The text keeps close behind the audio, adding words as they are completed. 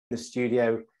the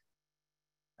studio,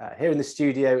 here in the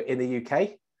studio in the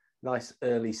UK. Nice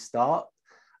early start.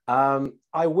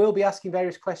 I will be asking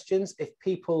various questions. If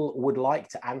people would like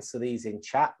to answer these in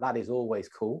chat, that is always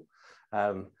cool.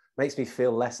 Makes me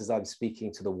feel less as I'm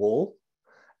speaking to the wall.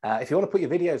 If you want to put your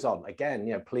videos on,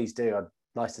 again, please do.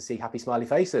 Nice to see happy smiley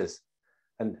faces,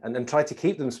 and try to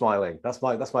keep them smiling. That's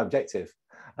my objective.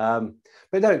 But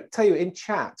no, tell you in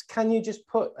chat, can you just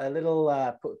put a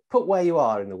little put where you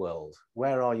are in the world?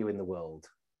 Where are you in the world?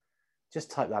 Just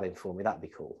type that in for me. That'd be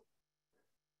cool.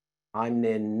 I'm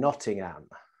near Nottingham.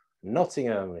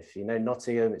 Nottingham, if you know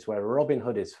Nottingham, it's where Robin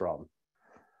Hood is from.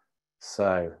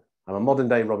 So I'm a modern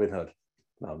day Robin Hood.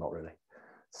 No, not really.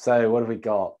 So what have we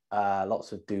got?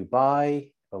 Lots of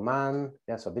Dubai, Oman.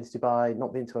 Yes, I've been to Dubai,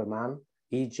 not been to Oman.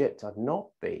 Egypt, I've not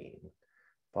been.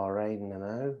 Bahrain,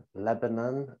 no.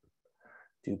 Lebanon,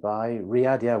 Dubai,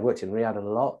 Riyadh. Yeah, I worked in Riyadh a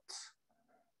lot.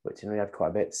 Worked in Riyadh quite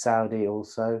a bit. Saudi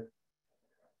also.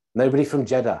 Nobody from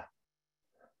Jeddah.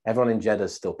 Everyone in Jeddah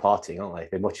is still partying, aren't they?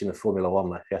 They've been watching the Formula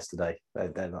One yesterday.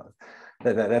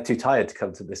 They're too tired to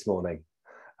come to this morning.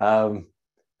 Oh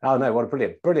no, what a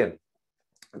brilliant.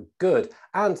 Good.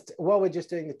 And while we're just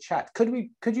doing the chat,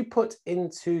 could you put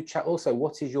into chat also,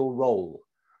 what is your role?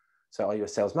 So are you a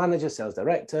sales manager, sales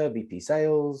director, VP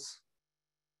sales?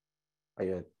 Are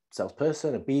you a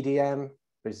salesperson, a BDM,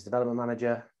 business development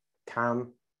manager,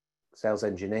 CAM, sales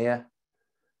engineer,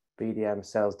 BDM,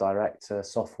 sales director,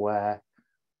 software?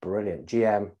 Brilliant.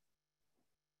 GM.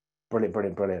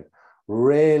 Brilliant.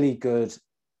 Really good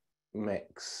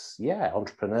mix. Yeah,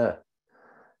 entrepreneur.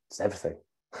 It's everything.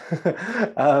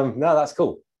 No, that's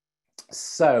cool.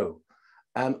 So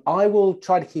I will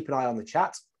try to keep an eye on the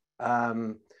chat.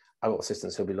 I've got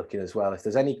assistants who'll be looking as well. If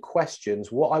there's any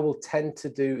questions, what I will tend to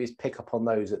do is pick up on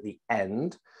those at the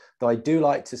end, though I do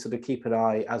like to sort of keep an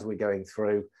eye as we're going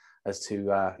through as to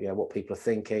what people are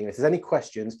thinking. If there's any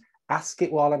questions, ask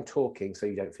it while I'm talking so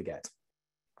you don't forget.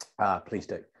 Please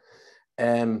do.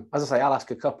 As I say, I'll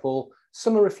ask a couple.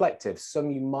 Some are reflective,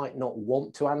 some you might not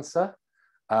want to answer,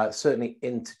 certainly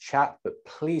into chat, but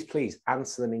please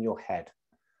answer them in your head.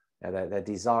 They're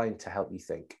designed to help you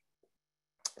think.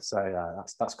 So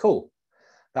that's cool.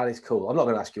 That is cool. I'm not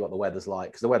going to ask you what the weather's like,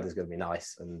 because the weather's going to be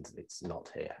nice, and it's not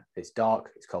here. It's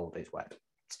dark, it's cold, it's wet.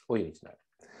 That's all you need to know.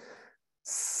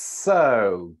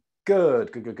 So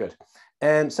good.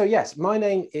 So yes, my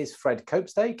name is Fred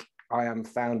Copestake. I am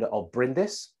founder of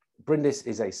Brindis. Brindis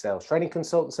is a sales training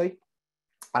consultancy.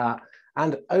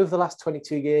 And over the last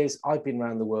 22 years, I've been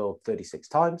around the world 36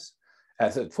 times,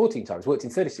 14 times, worked in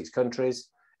 36 countries,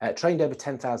 trained over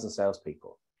 10,000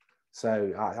 salespeople.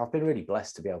 So I've been really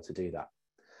blessed to be able to do that.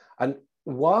 And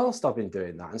whilst I've been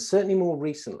doing that, and certainly more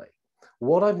recently,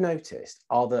 what I've noticed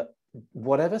are that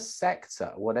whatever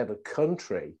sector, whatever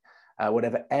country,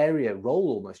 whatever area, role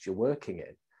almost you're working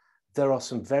in, there are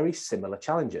some very similar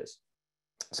challenges.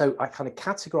 So I kind of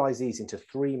categorize these into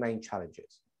three main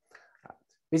challenges.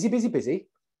 Busy,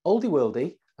 Olde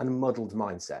Worlde, and Muddled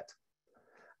Mindset.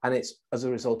 And it's as a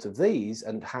result of these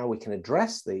and how we can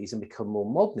address these and become more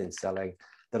modern in selling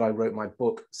that I wrote my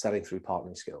book, Selling Through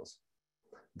Partnering Skills.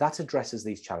 That addresses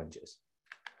these challenges.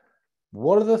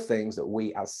 What are the things that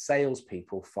we as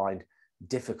salespeople find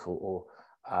difficult or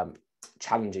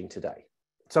challenging today?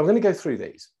 So I'm going to go through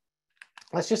these.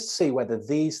 Let's just see whether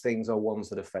these things are ones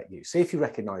that affect you. See if you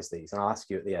recognize these, and I'll ask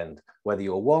you at the end whether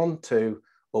you're 1, 2,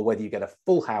 or whether you get a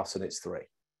full house and it's 3.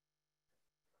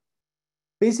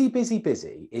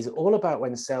 Busy is all about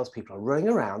when salespeople are running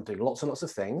around doing lots and lots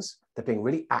of things. They're being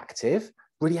really active,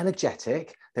 really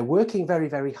energetic. They're working very,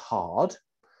 very hard.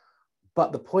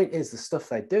 But the point is the stuff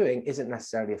they're doing isn't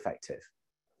necessarily effective.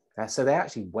 So they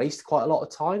actually waste quite a lot of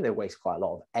time. They waste quite a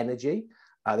lot of energy.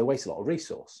 They waste a lot of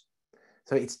resource.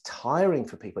 So it's tiring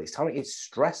for people. It's tiring. It's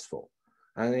stressful.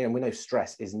 And we know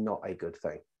stress is not a good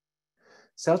thing.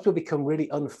 Salespeople become really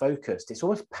unfocused. It's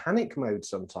almost panic mode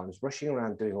sometimes, rushing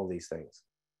around doing all these things.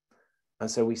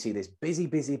 And so we see this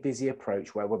busy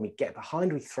approach where when we get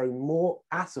behind, we throw more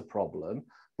at a problem,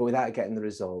 but without getting the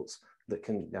results that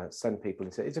can send people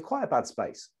into it's quite a bad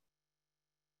space.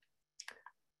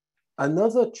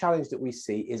 Another challenge that we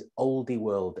see is Olde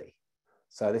Worlde.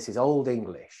 So this is Old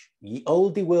English, ye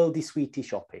Olde Worlde sweetie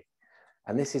shoppy.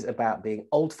 And this is about being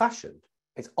old-fashioned.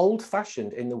 It's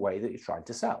old-fashioned in the way that you're trying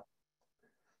to sell.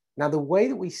 Now, the way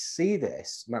that we see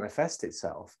this manifest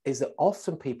itself is that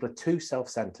often people are too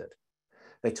self-centered.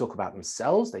 They talk about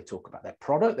themselves, they talk about their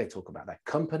product, they talk about their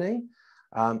company.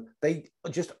 They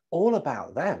are just all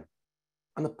about them.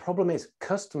 And the problem is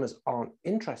customers aren't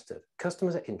interested.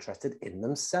 Customers are interested in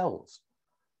themselves.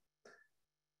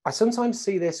 I sometimes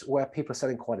see this where people are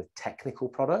selling quite a technical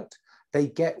product They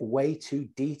get way too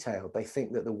detailed. They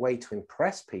think that the way to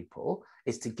impress people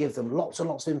is to give them lots and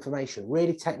lots of information,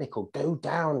 really technical, go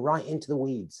down right into the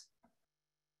weeds.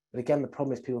 But again, the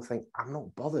problem is people think, I'm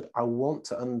not bothered. I want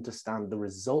to understand the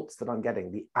results that I'm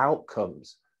getting, the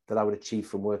outcomes that I would achieve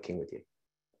from working with you.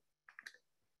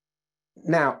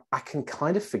 Now, I can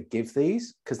kind of forgive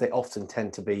these because they often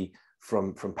tend to be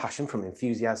from passion, from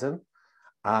enthusiasm.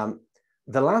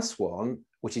 The last one,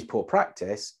 which is poor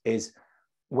practice, is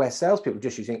where salespeople are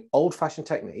just using old-fashioned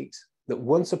techniques that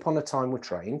once upon a time were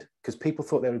trained because people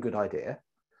thought they were a good idea.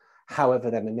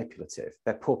 However, they're manipulative,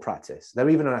 they're poor practice, they're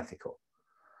even unethical.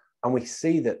 And we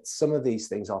see that some of these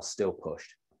things are still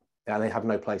pushed and they have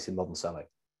no place in modern selling.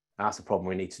 That's the problem.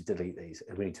 We need to delete these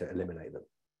and we need to eliminate them.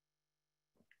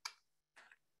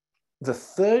 The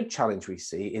third challenge we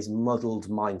see is muddled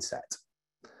mindset.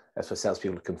 That's where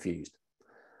salespeople are confused.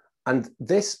 And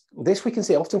this we can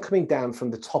see often coming down from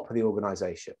the top of the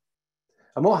organization.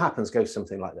 And what happens goes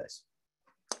something like this.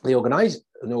 An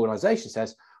organization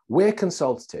says, we're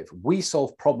consultative, we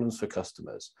solve problems for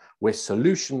customers, we're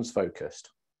solutions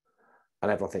focused.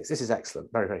 And everyone thinks this is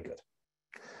excellent, very, very good.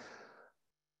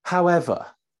 However,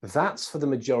 that's for the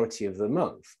majority of the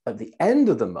month. At the end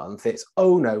of the month, it's,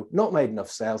 oh no, not made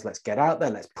enough sales. Let's get out there.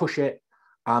 Let's push it.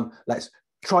 Let's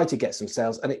try to get some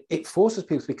sales. And it forces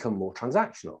people to become more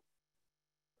transactional.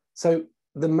 So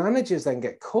the managers then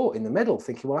get caught in the middle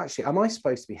thinking, well, actually, am I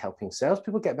supposed to be helping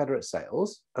salespeople get better at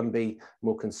sales and be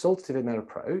more consultative in their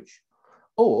approach?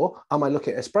 Or am I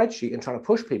looking at a spreadsheet and trying to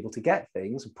push people to get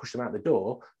things and push them out the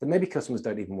door that maybe customers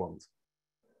don't even want?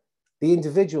 The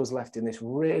individual's left in this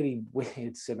really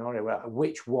weird scenario where,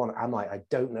 which one am I? I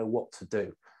don't know what to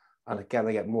do. And again,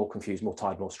 they get more confused, more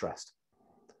tired, more stressed.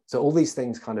 So all these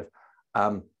things kind of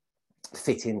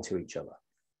fit into each other.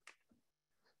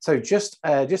 So just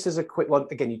as a quick one,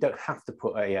 again, you don't have to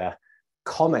put a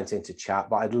comment into chat,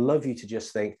 but I'd love you to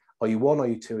just think, are you one, are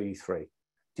you two, are you three?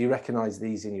 Do you recognize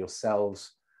these in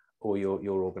yourselves or your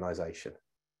organization?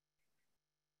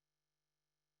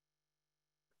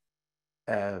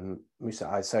 Musa,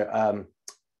 I've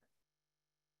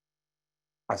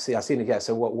seen it. Yeah.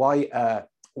 So why are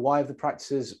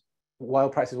practices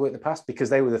worked in the past? Because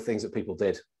they were the things that people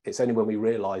did. It's only when we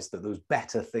realized that there was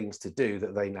better things to do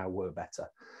that they now were better.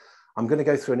 I'm going to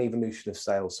go through an evolution of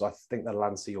sales, so I think that'll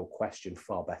answer your question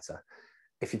far better.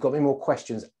 If you've got any more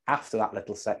questions after that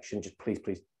little section, just please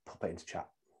pop it into chat.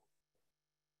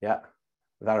 Yeah,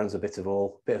 Varen's a bit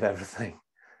of everything.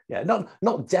 Yeah,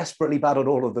 not desperately bad on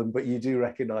all of them, but you do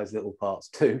recognize little parts.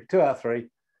 Two out of three,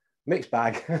 mixed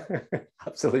bag,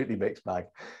 absolutely mixed bag.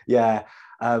 Yeah,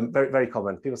 very, very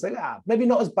common. People say, maybe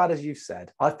not as bad as you've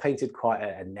said. I've painted quite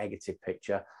a negative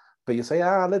picture, but you'll say,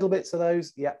 little bits of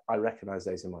those. Yeah, I recognize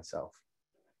those in myself.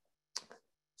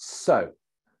 So,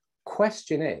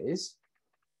 question is,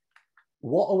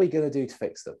 what are we going to do to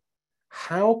fix them?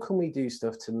 How can we do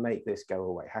stuff to make this go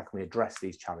away? How can we address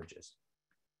these challenges?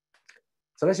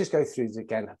 So let's just go through this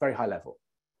again at a very high level.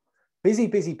 Busy,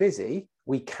 busy, busy,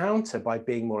 we counter by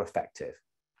being more effective.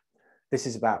 This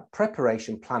is about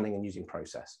preparation, planning, and using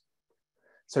process.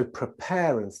 So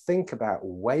prepare and think about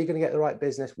where you're going to get the right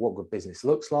business, what good business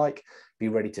looks like, be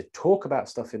ready to talk about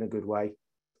stuff in a good way,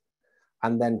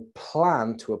 and then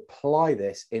plan to apply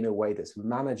this in a way that's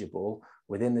manageable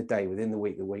within the day, within the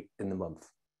week, in the month.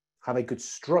 Have a good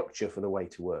structure for the way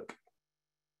to work.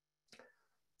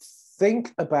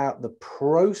 Think about the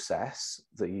process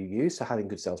that you use, so having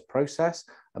good sales process,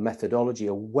 a methodology,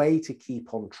 a way to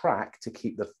keep on track, to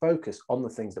keep the focus on the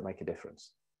things that make a difference.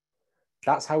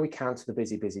 That's how we counter the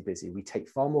busy, busy, busy. We take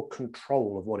far more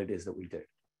control of what it is that we do.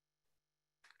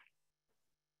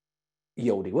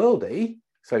 Olde Worlde,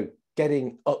 so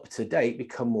getting up to date,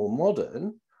 become more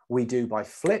modern, we do by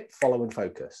flip, follow, and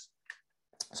focus.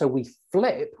 So we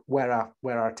flip where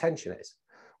our attention is.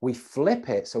 We flip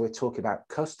it, so we're talking about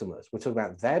customers, we're talking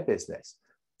about their business,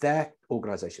 their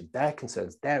organization, their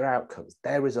concerns, their outcomes,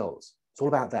 their results. It's all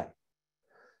about them.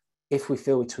 If we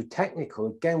feel we're too technical,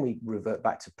 again, we revert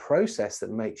back to process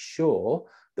that makes sure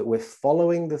that we're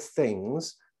following the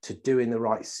things to do in the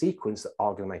right sequence that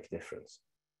are going to make a difference.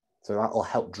 So that will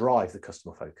help drive the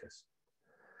customer focus.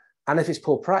 And if it's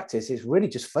poor practice, it's really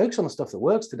just focus on the stuff that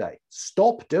works today.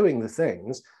 Stop doing the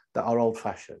things that are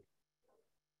old-fashioned.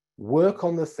 Work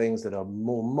on the things that are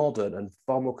more modern and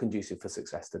far more conducive for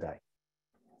success today.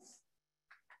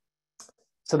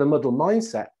 So the muddled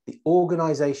mindset, the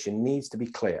organization needs to be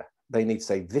clear. They need to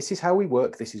say, this is how we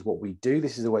work, this is what we do,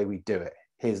 this is the way we do it.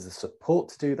 Here's the support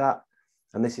to do that,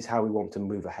 and this is how we want to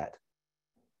move ahead.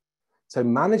 So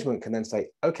management can then say,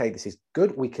 okay, this is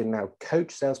good. We can now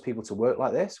coach salespeople to work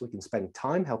like this. We can spend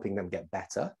time helping them get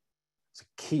better. It's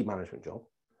a key management job.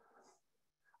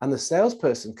 And the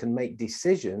salesperson can make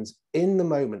decisions in the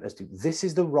moment as to this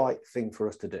is the right thing for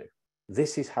us to do.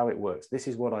 This is how it works. This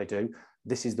is what I do.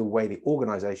 This is the way the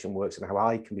organization works and how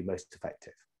I can be most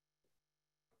effective.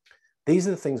 These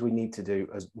are the things we need to do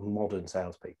as modern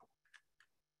salespeople.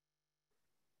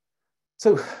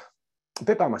 So a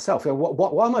bit about myself.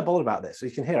 Why am I bothered about this? So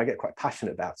you can hear I get quite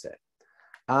passionate about it.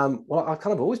 Well, I've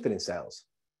kind of always been in sales.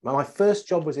 My first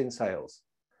job was in sales.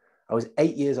 I was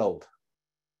 8 years old.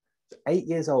 8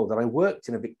 years old, and I worked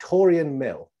in a Victorian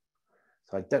mill.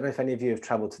 So I don't know if any of you have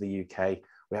traveled to the UK.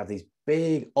 We have these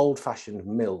big old-fashioned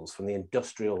mills from the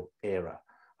industrial era,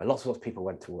 where lots of people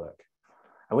went to work.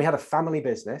 And we had a family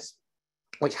business,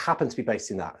 which happened to be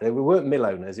based in that. We weren't mill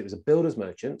owners, it was a builder's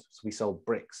merchant. So we sold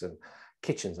bricks and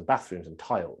kitchens and bathrooms and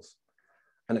tiles.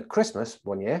 And at Christmas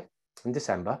one year, in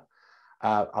December,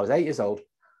 I was 8 years old,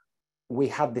 we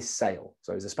had this sale.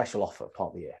 So it was a special offer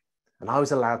part of the year. And I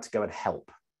was allowed to go and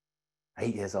help.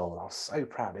 8 years old, I was so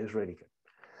proud, it was really good.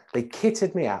 They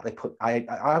kitted me out, I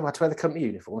had to wear the company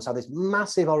uniform, so I had this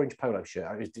massive orange polo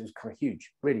shirt, it was kind of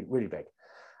huge, really, really big.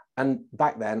 And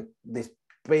back then, this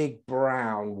big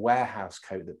brown warehouse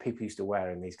coat that people used to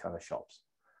wear in these kind of shops.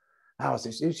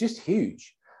 It was just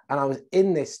huge. And I was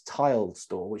in this tile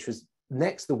store, which was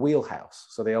next to the wheelhouse,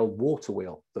 so the old water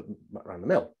wheel that ran the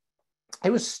mill.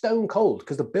 It was stone cold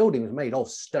because the building was made of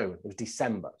stone. It was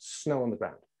December, snow on the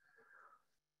ground.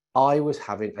 I was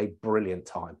having a brilliant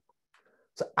time.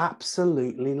 So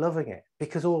absolutely loving it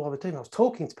because all I was doing, I was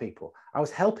talking to people. I was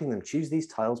helping them choose these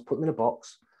tiles, put them in a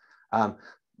box,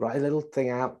 write a little thing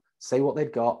out, say what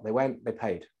they'd got. They went, they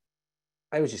paid.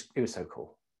 It was so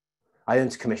cool. I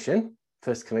earned commission,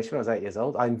 first commission when I was 8 years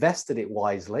old. I invested it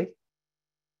wisely.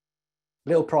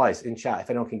 Little prize in chat if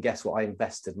anyone can guess what I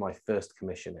invested my first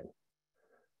commission in.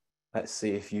 Let's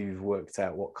see if you've worked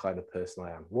out what kind of person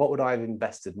I am. What would I have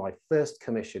invested my first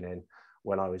commission in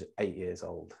when I was 8 years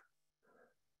old?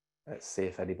 Let's see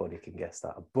if anybody can guess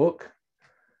that. A book,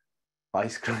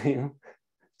 ice cream,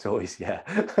 toys, yeah.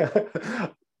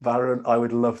 Baron, I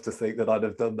would love to think that I'd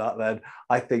have done that then.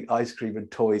 I think ice cream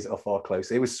and toys are far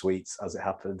closer. It was sweets as it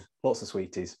happened, lots of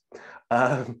sweeties.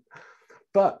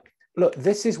 But look,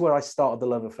 this is where I started the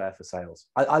love affair for sales.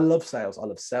 I love sales. I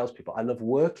love salespeople. I love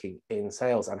working in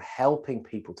sales and helping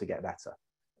people to get better.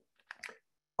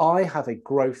 I have a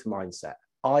growth mindset.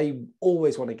 I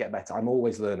always want to get better. I'm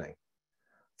always learning.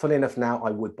 Funny enough, now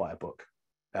I would buy a book.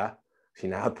 Yeah, see,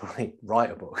 now I'd probably write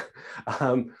a book.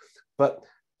 But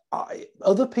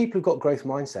other people who've got growth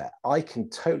mindset, I can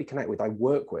totally connect with. I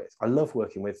work with. I love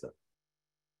working with them.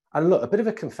 And look, a bit of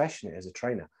a confession here as a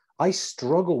trainer. I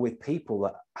struggle with people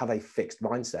that have a fixed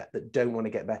mindset, that don't want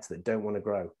to get better, that don't want to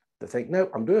grow, that think, no,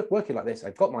 I'm working like this.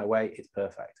 I've got my way. It's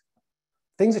perfect.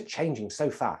 Things are changing so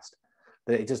fast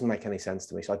that it doesn't make any sense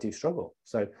to me. So I do struggle.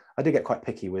 So I do get quite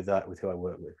picky with who I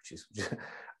work with, which is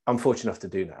I'm fortunate enough to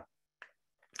do now.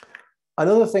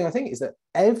 Another thing I think is that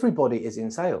everybody is in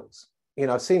sales. You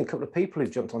know, I've seen a couple of people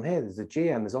who've jumped on here. There's a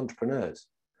GM, there's entrepreneurs.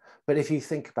 But if you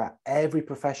think about every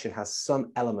profession has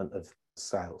some element of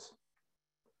sales.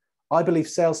 I believe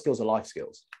sales skills are life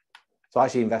skills. So I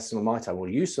actually invest some of my time, or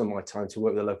use some of my time to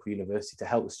work with a local university to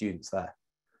help the students there.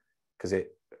 Because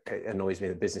it annoys me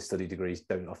that business study degrees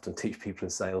don't often teach people in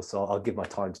sales. So I'll give my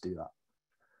time to do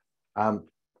that.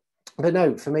 But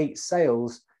no, for me,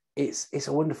 sales, it's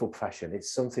a wonderful profession.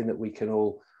 It's something that we can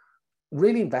all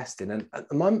really invest in. And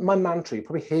my mantra, you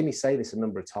probably hear me say this a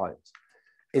number of times,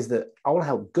 is that I want to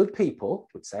help good people,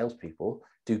 with salespeople,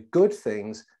 do good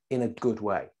things in a good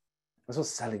way. That's what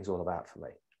selling's all about for me.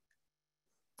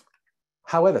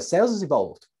 However, sales has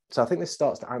evolved. So I think this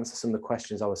starts to answer some of the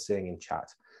questions I was seeing in chat.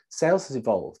 Sales has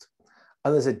evolved.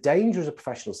 And there's a danger as a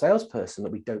professional salesperson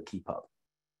that we don't keep up.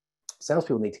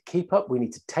 Salespeople need to keep up. We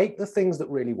need to take the things that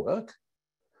really work.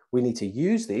 We need to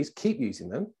use these, keep using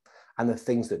them. And the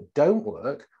things that don't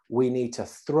work, we need to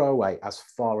throw away as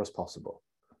far as possible.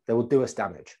 They will do us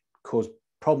damage, cause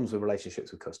problems with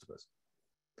relationships with customers.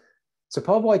 So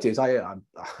part of what I do is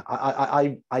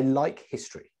I like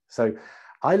history. So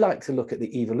I like to look at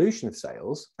the evolution of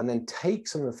sales and then take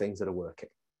some of the things that are working.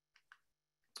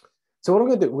 So what I'm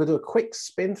going to do, we'll do a quick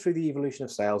spin through the evolution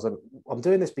of sales. And I'm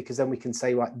doing this because then we can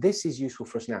say, right, this is useful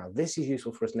for us now. This is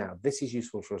useful for us now. This is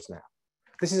useful for us now.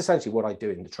 This is essentially what I do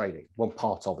in the training, one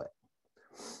part of it.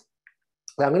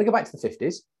 Now I'm going to go back to the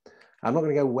 50s. I'm not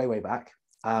going to go way, way back.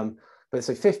 But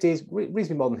so 50s,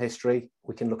 reasonably modern history,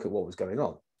 we can look at what was going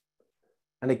on.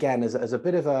 And again, as a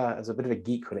bit of a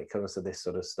geek when it comes to this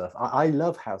sort of stuff, I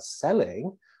love how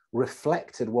selling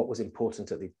reflected what was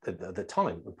important at the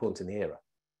time, important in the era.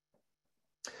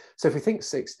 So if we think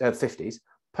 50s,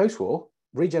 post-war,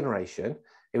 regeneration.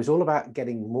 It was all about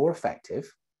getting more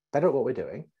effective, better at what we're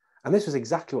doing. And this was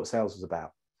exactly what sales was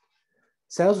about.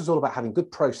 Sales was all about having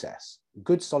good process,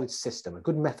 good solid system, a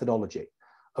good methodology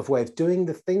of way of doing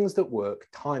the things that work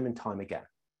time and time again,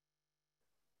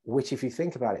 which if you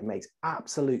think about it, makes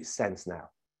absolute sense now.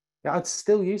 Yeah, I'd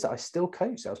still use that. I still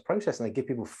coach sales process and I give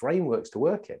people frameworks to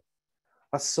work in.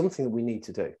 That's something that we need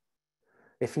to do.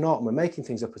 If not, we're making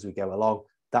things up as we go along.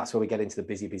 That's where we get into the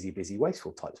busy, busy, busy,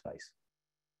 wasteful type space.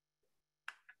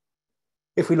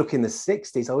 If we look in the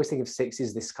 60s, I always think of 60s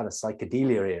as this kind of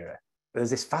psychedelia era. There's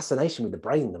this fascination with the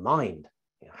brain, the mind,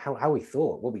 you know, how we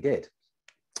thought, what we did.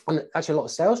 And actually a lot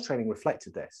of sales training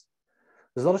reflected this.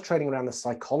 There's a lot of training around the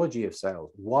psychology of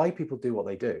sales, why people do what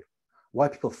they do, why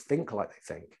people think like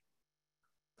they think.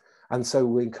 And so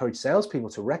we encourage salespeople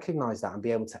to recognize that and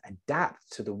be able to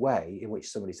adapt to the way in which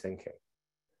somebody's thinking.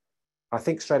 I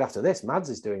think straight after this, Mads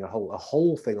is doing a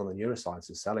whole thing on the neuroscience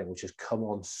of selling, which has come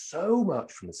on so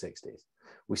much from the 60s.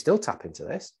 We still tap into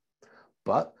this,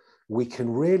 but we can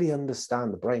really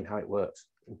understand the brain, how it works,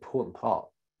 important part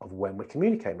of when we're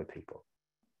communicating with people.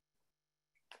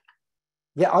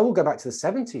 Yeah, I will go back to the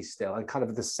 70s still, and kind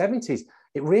of the 70s,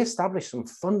 it reestablished some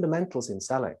fundamentals in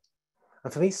selling.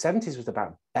 And for me, 70s was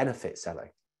about benefit selling,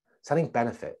 selling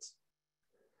benefits.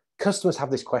 Customers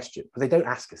have this question, but they don't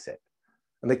ask us it.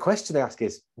 And the question they ask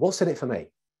is, what's in it for me?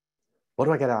 What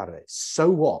do I get out of it? So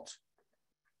what?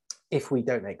 If we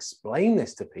don't explain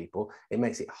this to people, it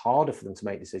makes it harder for them to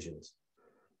make decisions.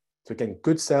 So again,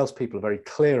 good salespeople are very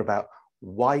clear about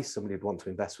why somebody would want to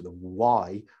invest with them,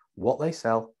 why what they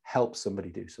sell helps somebody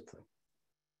do something.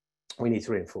 We need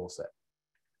to reinforce it.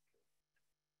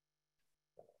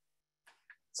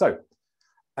 So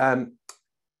in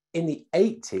the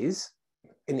 80s,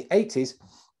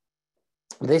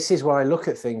 this is where I look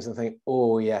at things and think,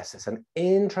 oh yes, it's an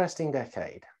interesting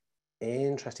decade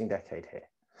here.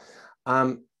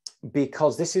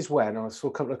 Because this is when, I saw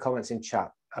a couple of comments in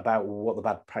chat about what the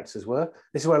bad practices were.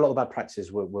 This is where a lot of the bad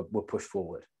practices were pushed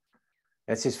forward.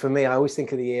 This is, for me, I always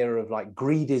think of the era of like,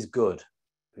 greed is good.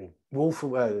 The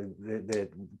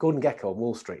Gordon Gekko on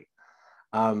Wall Street.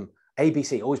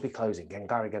 ABC, always be closing,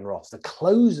 Gengarigan Ross. The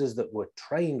closers that were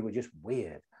trained were just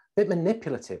weird, a bit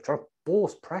manipulative, trying to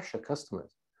force pressure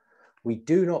customers. We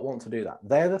do not want to do that.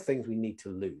 They're the things we need to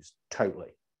lose,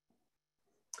 totally.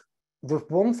 The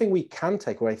one thing we can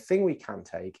take, or a thing we can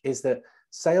take, is that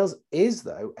sales is,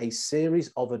 though, a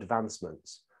series of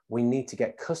advancements. We need to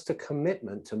get customer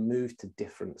commitment to move to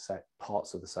different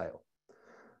parts of the sale.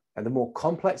 And the more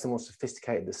complex, the more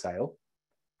sophisticated the sale.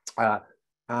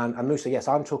 And Musa, yes,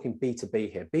 I'm talking B2B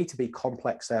here. B2B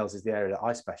complex sales is the area that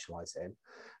I specialize in.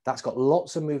 That's got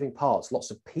lots of moving parts.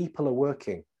 Lots of people are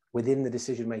working within the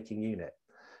decision-making unit.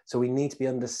 So we need to be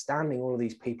understanding all of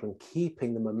these people and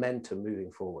keeping the momentum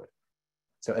moving forward.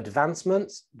 So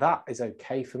advancements, that is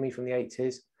okay for me from the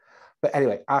 80s. But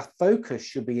anyway, our focus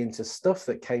should be into stuff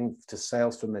that came to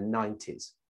sales from the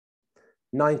 90s.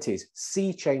 90s,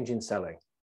 sea change in selling.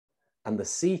 And the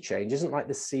sea change isn't like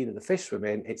the sea that the fish swim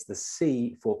in, it's the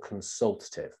C for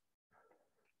consultative.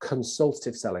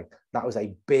 Consultative selling, that was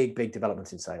a big, big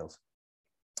development in sales.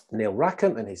 Neil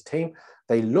Rackham and his team,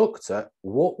 they looked at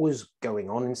what was going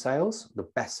on in sales, the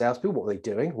best salespeople, what were they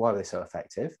doing, why were they so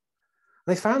effective?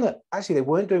 And they found that actually they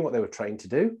weren't doing what they were trained to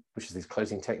do, which is these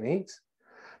closing techniques.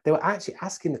 They were actually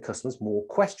asking the customers more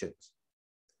questions.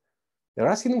 They were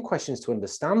asking them questions to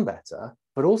understand better,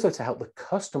 but also to help the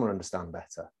customer understand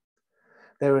better.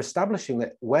 They were establishing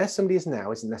that where somebody is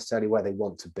now isn't necessarily where they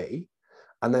want to be.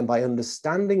 And then by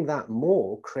understanding that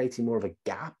more, creating more of a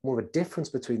gap, more of a difference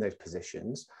between those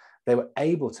positions, they were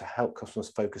able to help customers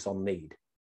focus on need.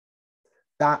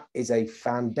 That is a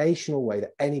foundational way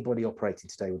that anybody operating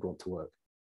today would want to work.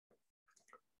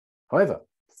 However,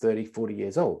 30, 40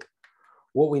 years old,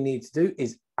 what we need to do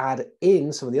is add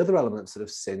in some of the other elements that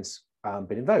have since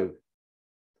been in vogue.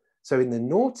 So in the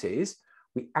noughties,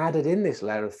 we added in this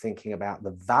layer of thinking about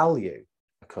the value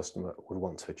a customer would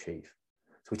want to achieve.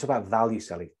 So we talk about value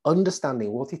selling,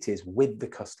 understanding what it is with the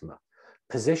customer,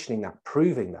 positioning that,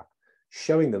 proving that,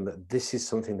 showing them that this is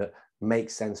something that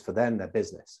makes sense for them, their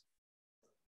business.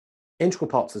 Integral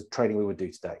parts of the training we would do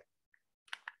today.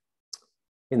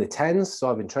 In the 10s, so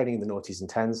I've been training in the noughties and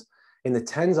 10s. In the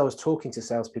 10s, I was talking to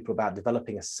salespeople about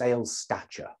developing a sales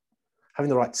stature, having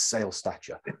the right sales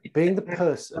stature, being the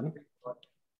person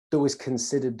that was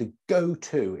considered the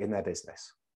go-to in their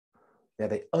business. Yeah,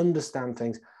 they understand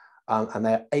things and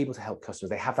they're able to help customers.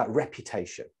 They have that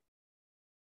reputation.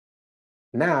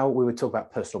 Now we would talk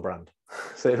about personal brand.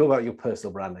 So it's all about your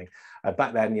personal branding.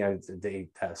 Back then, you know, the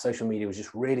social media was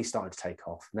just really starting to take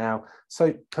off. Now,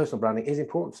 so personal branding is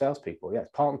important for salespeople. Yeah,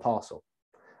 it's part and parcel.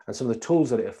 And some of the tools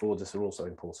that it affords us are also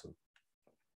important.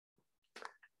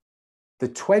 The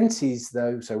 20s,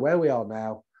 though, so where we are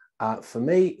now, for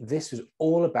me, this was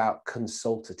all about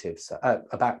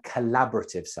about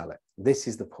collaborative selling. This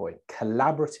is the point,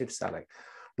 collaborative selling.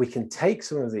 We can take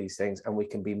some of these things and we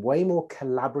can be way more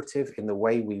collaborative in the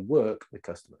way we work with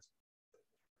customers.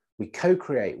 We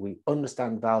co-create, we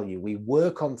understand value, we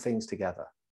work on things together.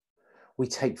 We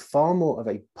take far more of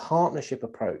a partnership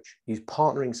approach, use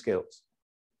partnering skills.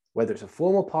 Whether it's a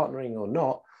formal partnering or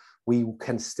not, we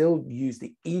can still use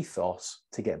the ethos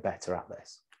to get better at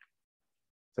this.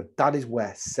 So that is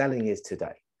where selling is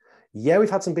today. Yeah, we've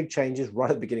had some big changes right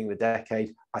at the beginning of the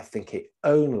decade. I think it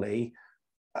only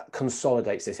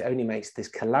consolidates this. It only makes this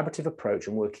collaborative approach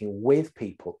and working with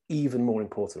people even more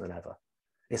important than ever.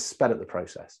 It's sped up the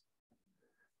process.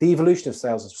 The evolution of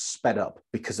sales has sped up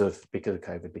because of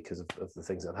COVID, because of the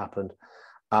things that have happened.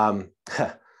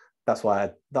 That's why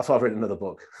I've written another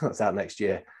book that's out next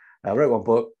year. I wrote one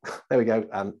book, there we go,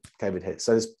 and COVID hit.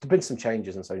 So there's been some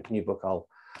changes, and so a new book I'll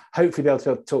hopefully be able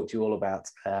to talk to you all about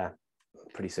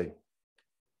pretty soon.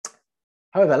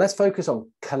 However, let's focus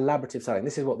on collaborative selling.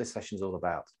 This is what this session is all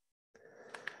about.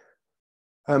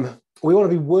 We want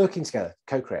to be working together,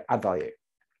 co-create, add value.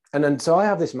 And so I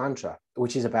have this mantra,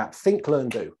 which is about think, learn,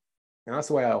 do. And that's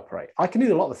the way I operate. I can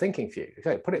do a lot of the thinking for you.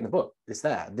 Okay, put it in the book. It's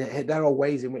there. There are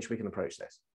ways in which we can approach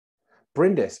this.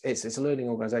 Brindis, it's a learning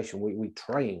organization. We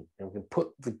train and we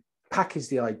can package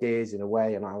the ideas in a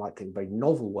way, and I like in a very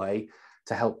novel way,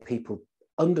 to help people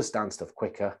understand stuff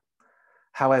quicker.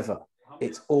 However,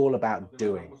 it's all about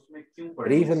doing.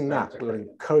 But even that, we'll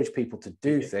encourage people to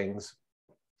do things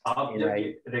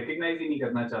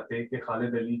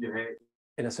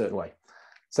in a certain way.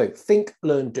 So think,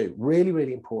 learn, do. Really,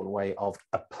 really important way of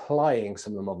applying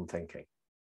some of the modern thinking.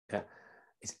 Yeah,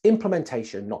 it's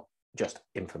implementation, not just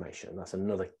information. That's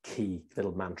another key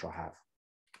little mantra I have.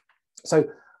 So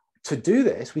to do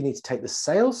this, we need to take the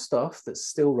sales stuff that's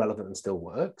still relevant and still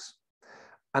works,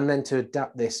 and then to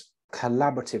adapt this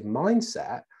collaborative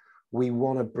mindset, we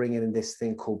want to bring in this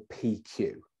thing called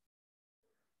PQ.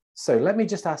 So let me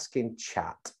just ask in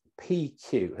chat,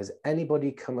 PQ, has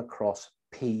anybody come across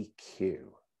PQ?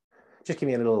 Just give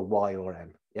me a little Y or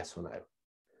N, yes or no.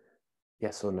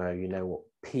 Yes or no, you know what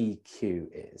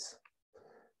PQ is?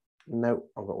 No,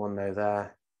 I've got one no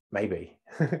there. Maybe.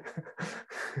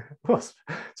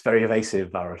 It's very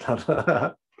evasive, Baron.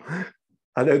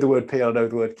 I know the word P, I know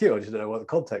the word Q, I just don't know what the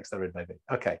context they're in, maybe.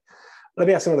 Okay, let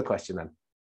me ask another question then.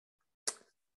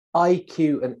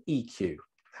 IQ and EQ,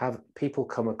 have people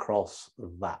come across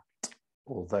that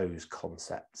or those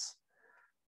concepts?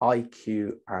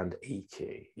 IQ and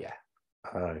EQ, yeah,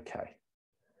 okay.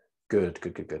 Good.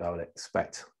 I would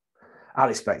expect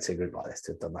a group like this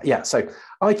to have done that. Yeah, so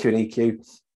IQ and EQ,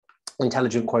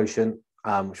 intelligent quotient,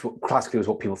 which classically was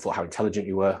what people thought how intelligent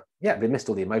you were. Yeah, they missed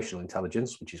all the emotional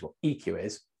intelligence, which is what EQ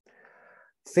is.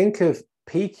 Think of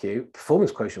PQ,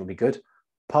 performance quotient would be good.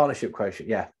 Partnership quotient,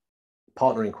 yeah.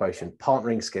 Partnering quotient,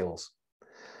 partnering skills.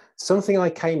 Something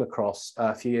I came across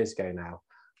a few years ago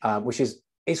now, which is,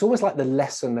 it's almost like the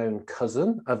lesser known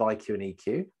cousin of IQ and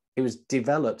EQ. It was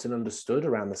developed and understood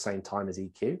around the same time as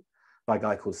EQ by a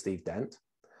guy called Steve Dent.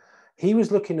 He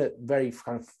was looking at very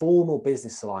kind of formal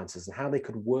business alliances and how they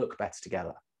could work better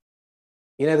together.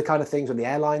 You know, the kind of things when the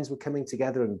airlines were coming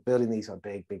together and building these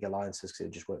big alliances because it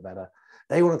would just work better.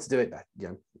 They wanted to do it,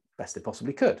 best they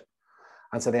possibly could.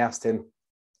 And so they asked him,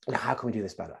 how can we do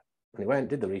this better? And he went,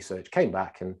 did the research, came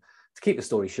back, and to keep the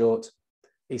story short,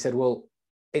 he said, well,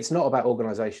 it's not about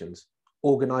organizations.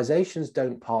 Organizations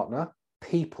don't partner,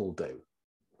 people do.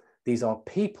 These are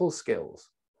people skills.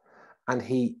 And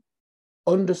he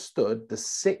understood the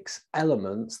 6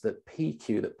 elements that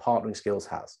PQ, that partnering skills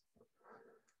has.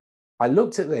 I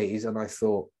looked at these and I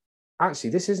thought,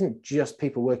 actually, this isn't just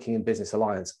people working in business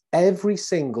alliance. Every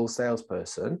single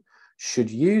salesperson should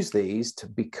use these to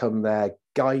become their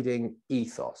guiding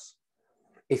ethos.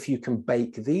 If you can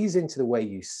bake these into the way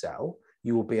you sell,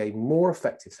 you will be a more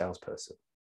effective salesperson.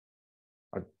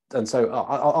 And so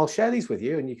I'll share these with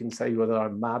you, and you can say whether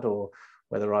I'm mad or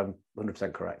whether I'm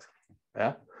 100% correct.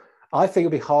 Yeah, I think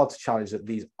it'd be hard to challenge that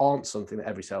these aren't something that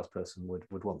every salesperson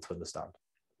would want to understand,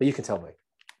 but you can tell me.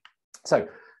 So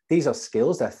these are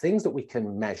skills, they're things that we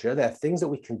can measure, they're things that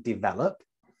we can develop,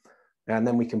 and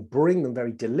then we can bring them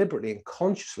very deliberately and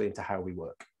consciously into how we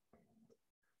work.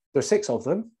 There are 6 of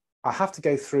them. I have to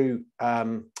go through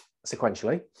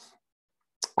sequentially,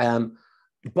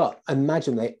 but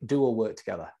imagine they do all work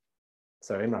together.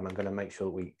 So Imran, I'm going to make sure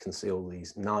that we can see all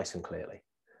these nice and clearly.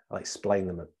 I'll explain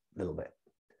them a little bit.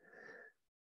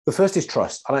 The first is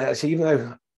trust. And actually, even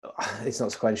though it's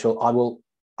not sequential,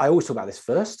 I always talk about this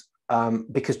first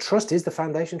because trust is the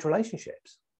foundation to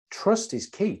relationships. Trust is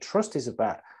key. Trust is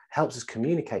helps us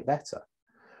communicate better.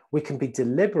 We can be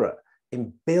deliberate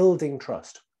in building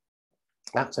trust.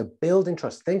 So building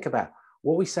trust, think about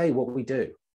what we say, what we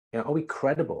do. Are we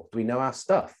credible? Do we know our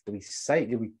stuff? Do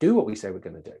we do what we say we're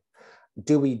going to do?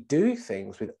 Do we do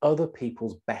things with other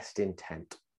people's best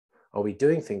intent? Are we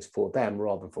doing things for them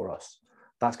rather than for us?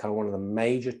 That's kind of one of the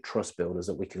major trust builders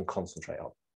that we can concentrate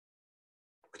on.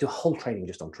 We do a whole training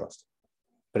just on trust,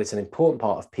 but it's an important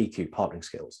part of PQ, partnering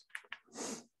skills.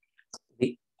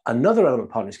 Another element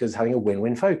of partnering skills is having a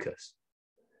win-win focus.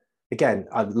 Again,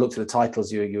 I've looked at the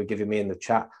titles you were giving me in the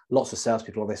chat. Lots of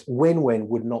salespeople on this. Win-win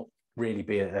would not really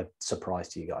be a surprise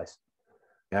to you guys.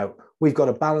 We've got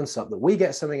to balance up that we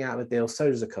get something out of the deal, so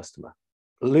does the customer.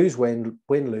 Lose-win,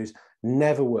 win-lose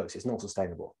never works. It's not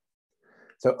sustainable.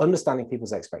 So understanding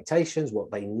people's expectations,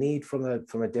 what they need from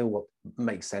a deal, what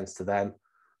makes sense to them,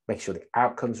 make sure the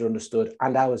outcomes are understood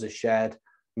and ours are shared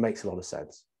makes a lot of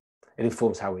sense. It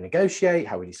informs how we negotiate,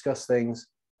 how we discuss things.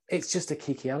 It's just a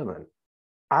key element,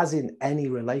 as in any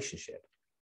relationship.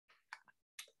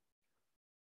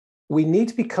 We need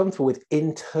to be comfortable with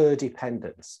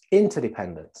interdependence.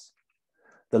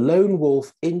 The lone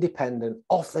wolf, independent,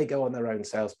 off they go on their own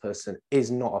salesperson is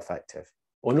not effective,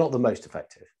 or not the most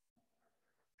effective.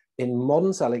 In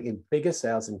modern selling, in bigger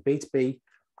sales, in B2B,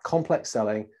 complex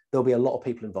selling, there'll be a lot of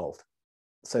people involved.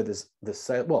 So there's the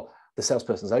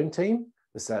salesperson's own team,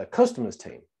 the customer's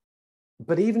team.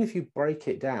 But even if you break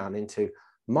it down into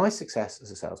my success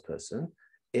as a salesperson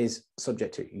is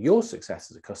subject to your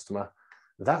success as a customer,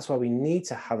 that's why we need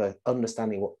to have an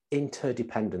understanding what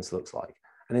interdependence looks like.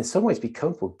 And in some ways be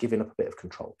comfortable giving up a bit of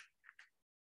control.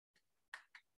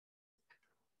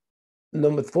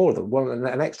 Number 4,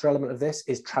 an extra element of this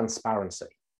is transparency.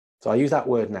 So I use that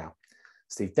word now.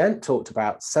 Steve Dent talked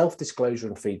about self-disclosure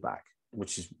and feedback,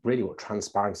 which is really what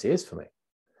transparency is for me.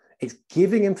 It's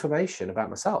giving information about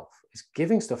myself. It's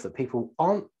giving stuff that people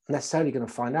aren't necessarily going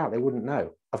to find out. They wouldn't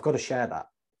know. I've got to share that.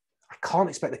 I can't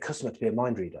expect the customer to be a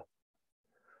mind reader.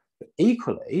 But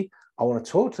equally, I want to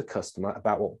talk to the customer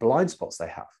about what blind spots they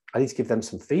have. I need to give them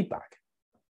some feedback.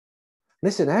 And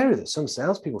this is an area that some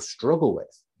salespeople struggle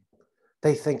with.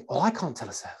 They think, oh, I can't talk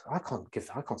like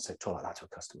that to a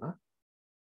customer.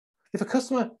 If a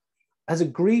customer has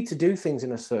agreed to do things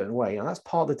in a certain way, and that's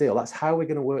part of the deal, that's how we're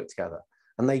going to work together,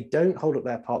 and they don't hold up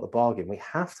their part of the bargain, we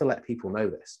have to let people know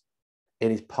this.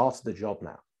 It is part of the job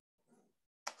now.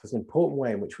 So it's an important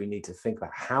way in which we need to think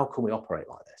about how can we operate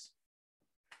like this.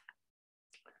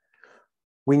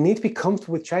 We need to be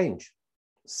comfortable with change.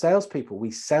 Salespeople,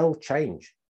 we sell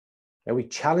change. And we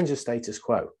challenge the status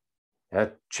quo.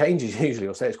 Change is usually,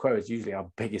 or status quo is usually our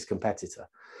biggest competitor.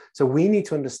 So we need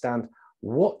to understand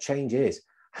what change is,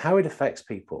 how it affects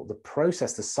people, the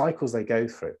process, the cycles they go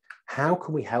through. How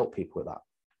can we help people with that?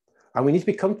 And we need to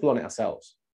be comfortable on it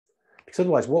ourselves. Because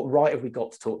otherwise, what right have we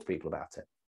got to talk to people about it?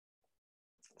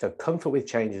 So comfort with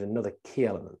change is another key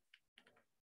element.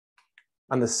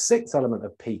 And the 6th element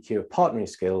of PQ, of partnering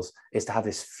skills, is to have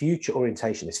this future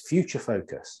orientation, this future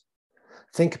focus.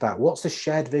 Think about what's the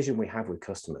shared vision we have with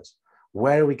customers?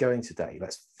 Where are we going today?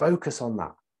 Let's focus on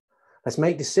that. Let's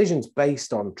make decisions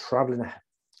based on traveling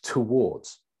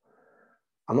towards.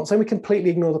 I'm not saying we completely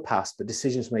ignore the past, but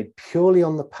decisions made purely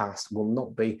on the past will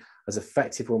not be as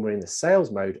effective when we're in the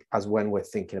sales mode as when we're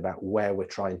thinking about where we're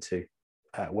trying to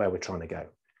go.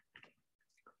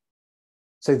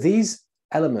 So these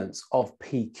elements of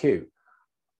PQ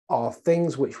are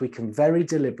things which we can very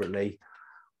deliberately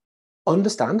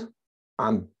understand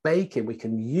and bake in, we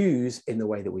can use in the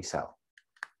way that we sell.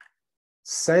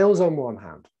 Sales on one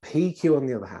hand, PQ on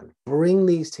the other hand, bring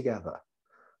these together.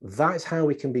 That's how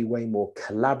we can be way more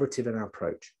collaborative in our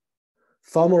approach.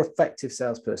 Far more effective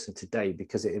salesperson today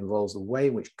because it involves the way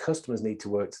in which customers need to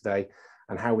work today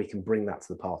and how we can bring that to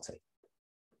the party.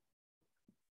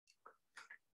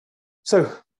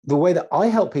 So the way that I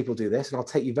help people do this, and I'll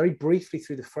take you very briefly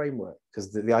through the framework,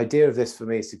 because the idea of this for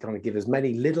me is to kind of give as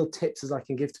many little tips as I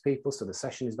can give to people so the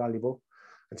session is valuable,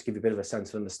 and to give you a bit of a sense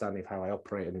of understanding of how I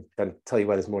operate and then tell you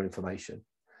where there's more information,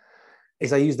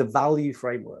 is I use the value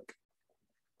framework.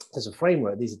 As a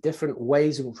framework, these are different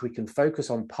ways in which we can focus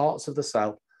on parts of the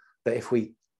sale that if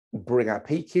we bring our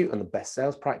PQ and the best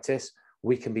sales practice,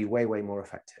 we can be way, way more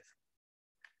effective.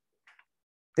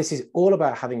 This is all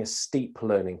about having a steep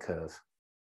learning curve.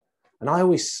 And I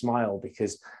always smile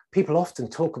because people often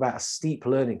talk about a steep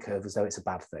learning curve as though it's a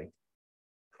bad thing.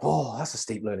 Oh, that's a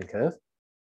steep learning curve.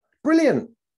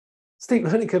 Brilliant. Steep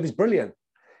learning curve is brilliant.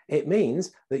 It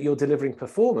means that you're delivering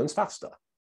performance faster.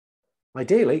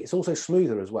 Ideally, it's also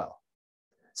smoother as well.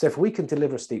 So if we can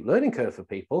deliver a steep learning curve for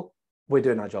people, we're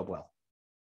doing our job well.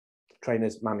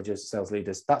 Trainers, managers, sales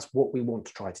leaders, that's what we want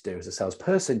to try to do as a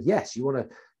salesperson. Yes, you want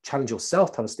to challenge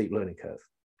yourself to have a steep learning curve.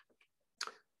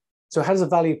 So how does the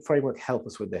value framework help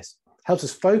us with this? Helps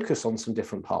us focus on some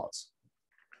different parts.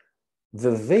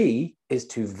 The V is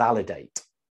to validate.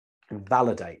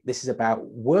 Validate. This is about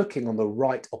working on the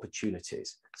right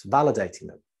opportunities. It's validating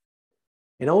them.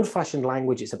 In old-fashioned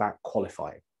language, it's about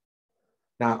qualifying.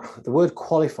 Now, the word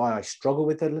qualify, I struggle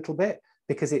with a little bit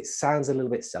because it sounds a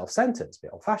little bit self-centered. It's a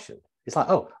bit old-fashioned. It's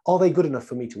like, oh, are they good enough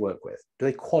for me to work with? Do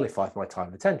they qualify for my time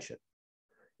and attention?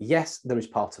 Yes, there is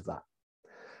part of that.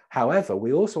 However,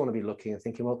 we also want to be looking and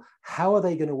thinking, well, how are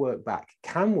they going to work back?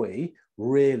 Can we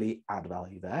really add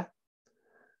value there?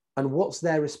 And what's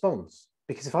their response?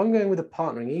 Because if I'm going with a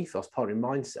partnering ethos, partnering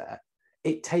mindset,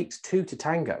 it takes two to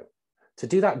tango. To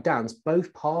do that dance,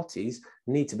 both parties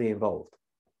need to be involved.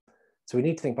 So we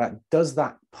need to think about, does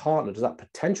that partner, does that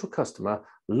potential customer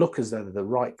look as though they're the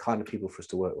right kind of people for us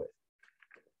to work with?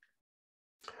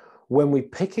 When we're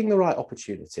picking the right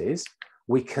opportunities,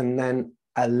 we can then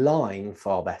align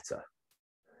far better.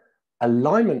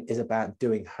 Alignment is about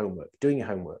doing homework, doing your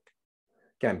homework.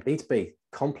 Again, B2B,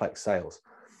 complex sales.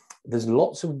 There's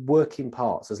lots of working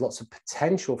parts. There's lots of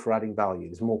potential for adding value.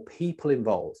 There's more people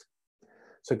involved.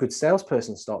 So a good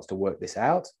salesperson starts to work this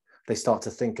out. They start to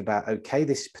think about, okay,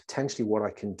 this is potentially what I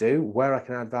can do, where I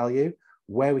can add value,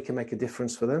 where we can make a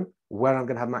difference for them, where I'm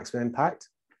going to have maximum impact.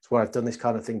 It's where I've done this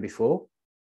kind of thing before.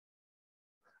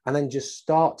 And then just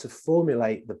start to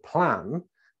formulate the plan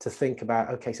to think about,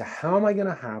 okay, so how am I going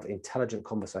to have intelligent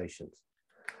conversations?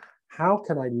 How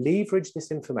can I leverage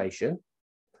this information?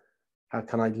 How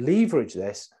can I leverage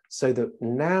this so that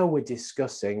now we're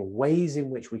discussing ways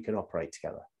in which we can operate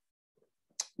together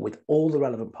with all the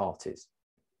relevant parties?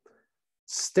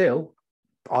 Still,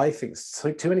 I think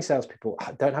too many salespeople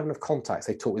don't have enough contacts.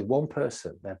 They talk with one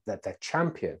person, their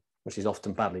champion, which is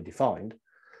often badly defined,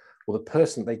 or the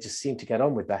person they just seem to get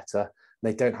on with better.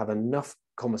 They don't have enough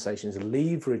conversations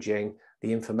leveraging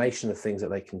the information of things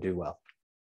that they can do well.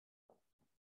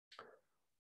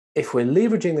 If we're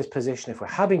leveraging this position, if we're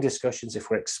having discussions, if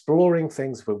we're exploring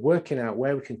things, if we're working out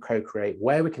where we can co-create,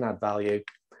 where we can add value,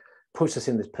 puts us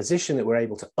in this position that we're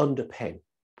able to underpin.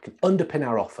 We can underpin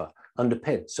our offer,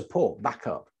 underpin, support, back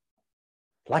up.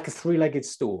 Like a three-legged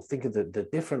stool, think of the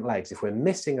different legs. If we're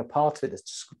missing a part of it,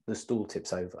 the stool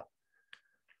tips over.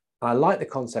 I like the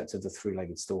concept of the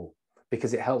three-legged stool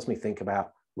because it helps me think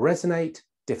about resonate,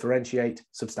 differentiate,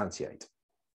 substantiate.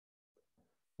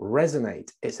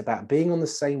 Resonate, it's about being on the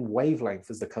same wavelength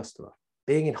as the customer,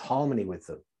 being in harmony with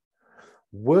them,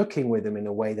 working with them in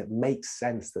a way that makes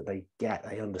sense, that they get,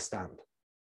 they understand.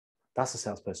 That's a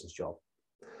salesperson's job.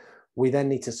 We then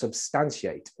need to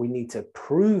substantiate. We need to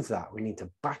prove that. We need to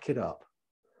back it up.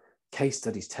 Case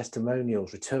studies,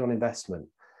 testimonials, return on investment,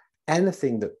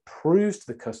 anything that proves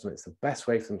to the customer it's the best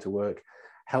way for them to work,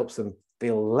 helps them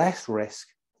feel less risk,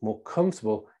 more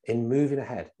comfortable in moving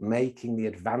ahead, making the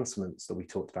advancements that we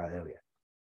talked about earlier.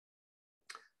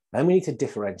 Then we need to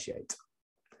differentiate.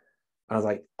 As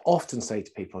I often say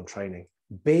to people on training,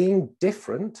 being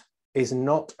different is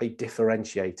not a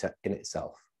differentiator in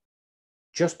itself.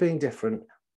 Just being different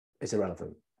is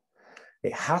irrelevant.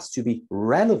 It has to be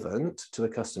relevant to the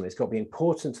customer. It's got to be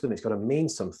important to them. It's got to mean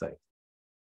something.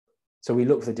 So we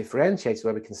look for the differentiators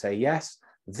where we can say, yes,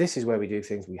 this is where we do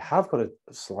things. We have got a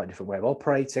slightly different way of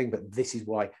operating, but this is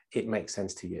why it makes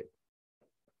sense to you.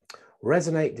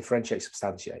 Resonate, differentiate,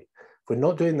 substantiate. If we're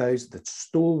not doing those, the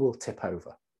stool will tip over.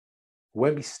 It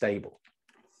won't be stable.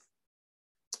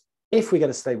 If we get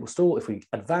a stable stool, if we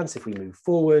advance, if we move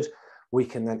forward, we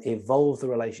can then evolve the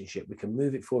relationship. We can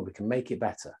move it forward. We can make it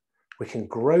better. We can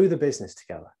grow the business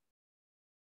together.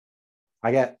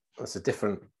 That's a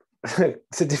different,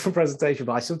 it's a different presentation,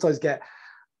 but I sometimes get,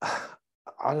 I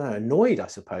don't know, annoyed, I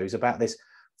suppose, about this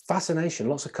fascination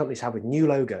lots of companies have with new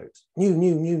logos.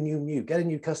 New, get a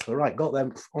new customer, right, got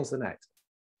them, on to the next.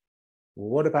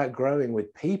 What about growing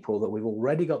with people that we've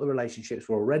already got the relationships,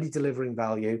 we're already delivering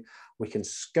value, we can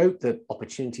scope the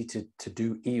opportunity to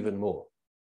do even more.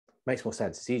 Makes more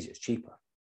sense, it's easier, it's cheaper.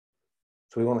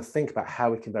 So we want to think about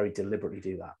how we can very deliberately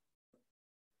do that.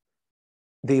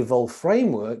 The Evolve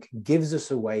framework gives us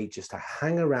a way just to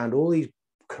hang around all these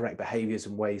correct behaviors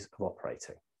and ways of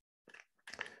operating.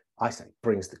 I say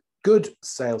brings the good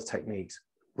sales techniques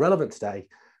relevant today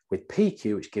with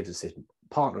PQ, which gives us this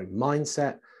partnering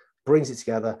mindset, brings it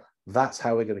together. That's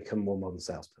how we're going to become a more modern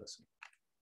salesperson.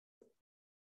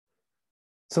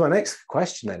 So my next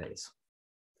question then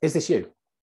is this you?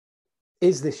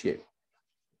 Is this you?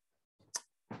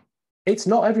 It's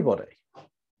not everybody,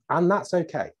 and that's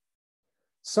okay.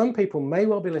 Some people may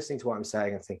well be listening to what I'm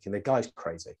saying and thinking, the guy's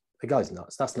crazy. The guy's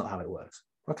nuts. That's not how it works.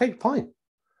 Okay, fine.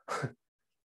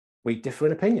 We differ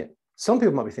in opinion. Some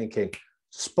people might be thinking,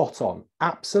 spot on.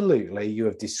 Absolutely, you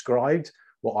have described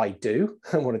what I do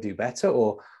and want to do better,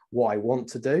 or what I want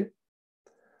to do.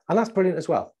 And that's brilliant as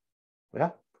well.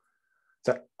 Yeah.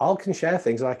 So I can share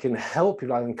things, I can help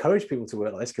people, I encourage people to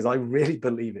work like this because I really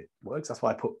believe it works. That's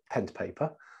why I put pen to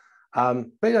paper. But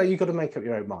you know, you've got to make up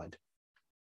your own mind.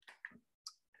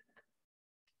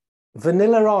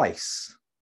 Vanilla ice.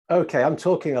 Okay, I'm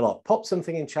talking a lot. Pop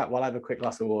something in chat while I have a quick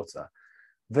glass of water.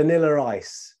 Vanilla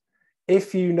ice.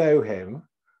 If you know him,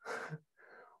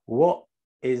 what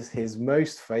is his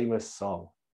most famous song?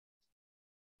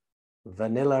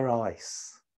 Vanilla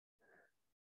ice.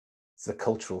 It's a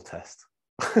cultural test.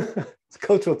 It's a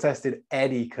cultural test in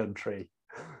any country.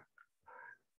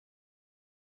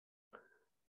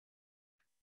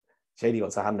 JD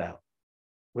wants a handout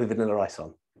with vanilla ice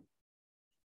on.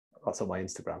 That's on my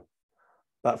Instagram.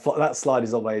 That slide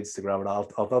is on my Instagram, and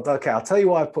I'll tell you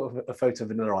why I put a photo of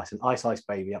Vanilla Ice. And Ice Ice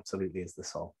Baby absolutely is the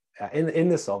song. In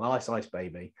the song Ice Ice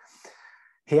Baby,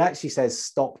 he actually says,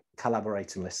 "Stop,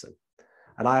 collaborate, and listen."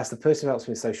 And I asked the person who helps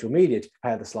me with social media to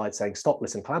prepare the slide saying, "Stop,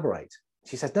 listen, collaborate."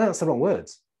 She said, "No, that's the wrong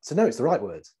words." I said, "No, it's the right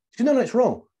words." She said, "No, it's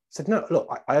wrong." I said, "No, look,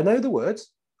 I know the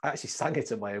words. I actually sang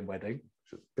it at my own wedding,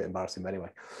 which was a bit embarrassing, but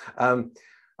anyway."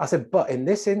 I said, "But in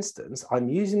this instance, I'm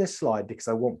using this slide because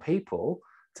I want people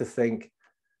to think,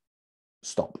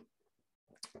 stop,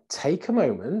 take a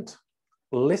moment,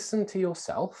 listen to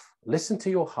yourself, listen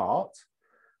to your heart,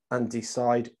 and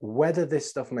decide whether this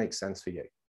stuff makes sense for you.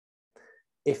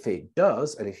 If it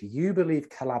does, and if you believe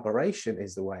collaboration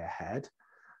is the way ahead,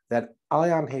 then I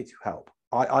am here to help.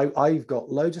 I've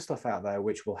got loads of stuff out there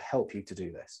which will help you to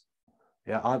do this.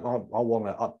 Yeah, I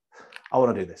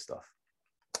want to do this stuff."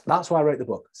 That's why I wrote the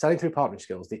book, Selling Through Partnering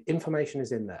Skills. The information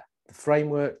is in there. The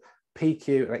framework,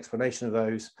 PQ, an explanation of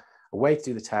those, a way to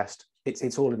do the test.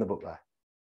 It's all in the book there.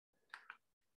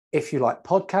 If you like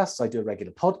podcasts, I do a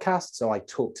regular podcast. So I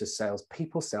talk to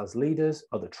salespeople, sales leaders,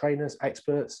 other trainers,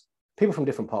 experts, people from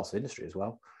different parts of the industry as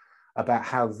well, about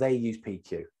how they use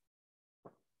PQ.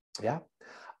 Yeah.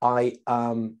 I've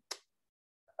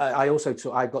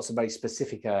got some very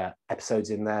specific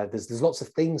episodes in there. There's lots of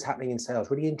things happening in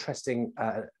sales, really interesting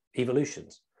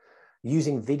evolutions.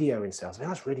 Using video in sales, I mean,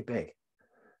 that's really big.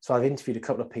 So I've interviewed a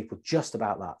couple of people just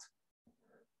about that.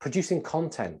 Producing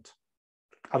content,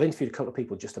 I've interviewed a couple of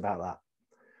people just about that.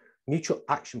 Mutual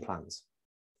action plans.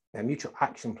 Yeah, mutual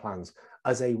action plans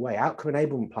as a way, outcome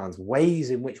enablement plans, ways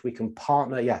in which we can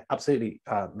partner. Yeah, absolutely,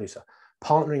 Musa.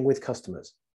 Partnering with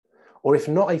customers. Or if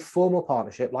not a formal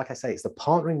partnership, like I say, it's the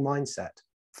partnering mindset.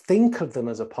 Think of them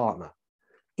as a partner,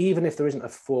 even if there isn't a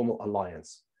formal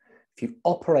alliance. If you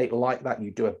operate like that, you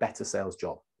do a better sales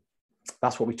job.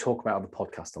 That's what we talk about on the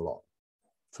podcast a lot.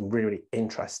 Some really, really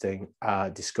interesting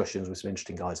discussions with some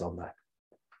interesting guys on there.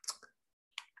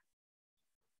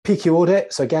 PQ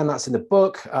audit. So again, that's in the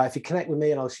book. If you connect with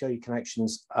me and I'll show you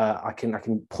connections, I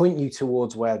can point you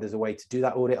towards where there's a way to do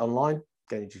that audit online.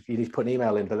 You need to put an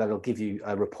email in, but then it'll give you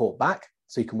a report back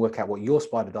so you can work out what your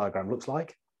spider diagram looks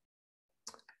like.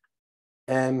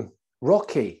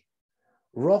 Rocky.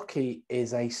 Rocky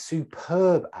is a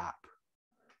superb app.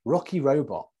 Rocky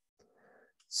Robot.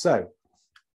 So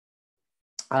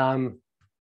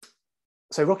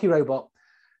Rocky Robot,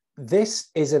 this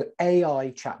is an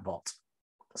AI chatbot.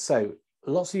 So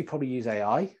lots of you probably use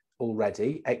AI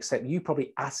already, except you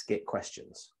probably ask it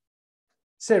questions.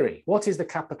 Siri, what is the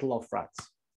capital of France?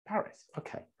 Paris.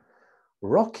 Okay.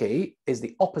 Rocky is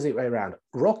the opposite way around.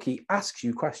 Rocky asks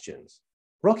you questions.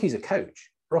 Rocky's a coach.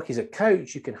 Rocky's a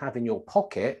coach you can have in your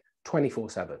pocket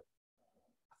 24/7.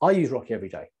 I use Rocky every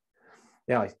day.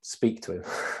 Yeah, I speak to him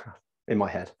in my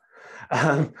head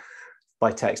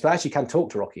by text, but I actually can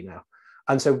talk to Rocky now.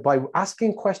 And so by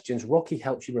asking questions, Rocky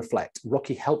helps you reflect.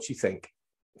 Rocky helps you think.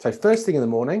 So first thing in the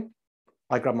morning,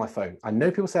 I grab my phone. I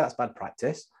know people say that's bad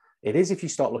practice. It is if you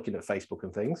start looking at Facebook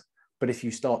and things, but if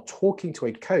you start talking to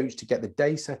a coach to get the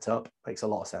day set up, it makes a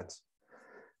lot of sense.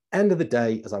 End of the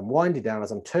day, as I'm winding down,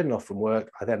 as I'm turning off from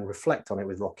work, I then reflect on it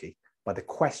with Rocky by the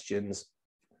questions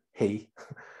he,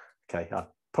 okay, I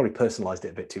probably personalized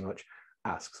it a bit too much,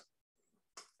 asks.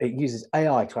 It uses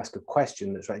AI to ask a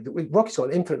question that's right. Rocky's got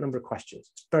an infinite number of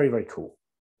questions. It's very, very cool.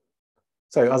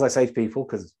 So as I say to people,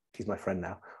 because he's my friend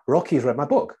now, Rocky has read my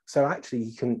book. So actually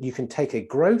you can take a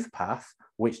growth path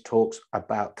which talks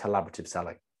about collaborative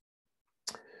selling.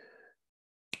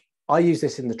 I use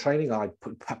this in the training. I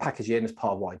package it in as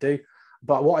part of what I do.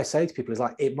 But what I say to people is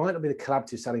like, it might not be the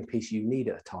collaborative selling piece you need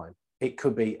at a time. It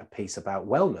could be a piece about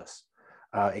wellness.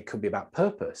 It could be about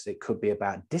purpose. It could be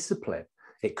about discipline.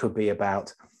 It could be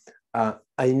about a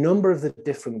number of the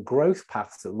different growth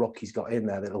paths that Rocky's got in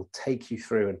there that will take you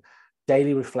through, and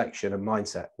daily reflection and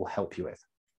mindset will help you with.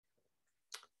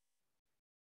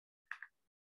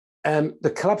 The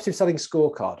collaborative selling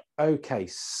scorecard. Okay,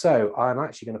 so I'm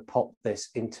actually going to pop this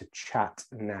into chat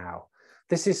now.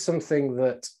 This is something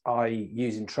that I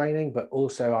use in training, but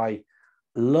also I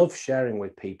love sharing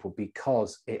with people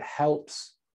because it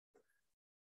helps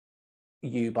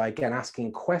you by, again,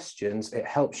 asking questions. It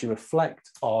helps you reflect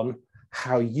on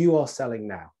how you are selling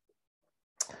now.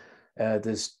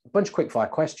 There's a bunch of quick fire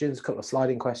questions, a couple of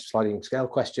sliding scale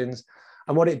questions.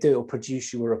 And what it will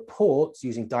produce you a report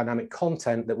using dynamic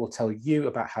content that will tell you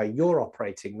about how you're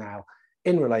operating now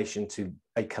in relation to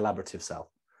a collaborative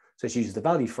sell. So it uses the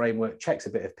value framework, checks a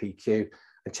bit of PQ,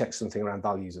 and checks something around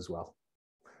values as well.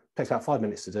 It takes about 5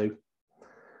 minutes to do.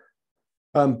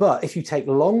 But if you take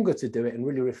longer to do it and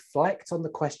really reflect on the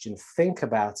question, think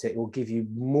about it, it will give you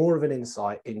more of an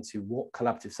insight into what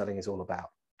collaborative selling is all about.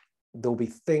 There'll be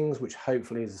things which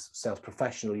hopefully as a sales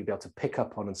professional, you'll be able to pick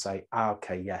up on and say,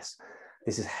 okay, yes,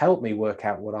 this has helped me work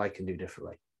out what I can do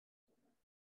differently.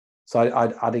 So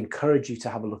I'd encourage you to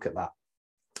have a look at that.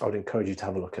 I would encourage you to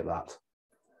have a look at that.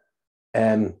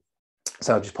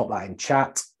 So I'll just pop that in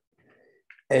chat.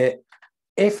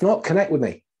 If not, connect with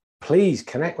me. Please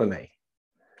connect with me.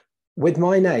 With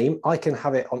my name, I can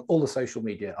have it on all the social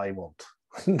media I want.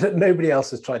 Nobody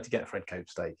else has tried to get Fred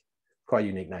Copestake. Quite a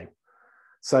unique name.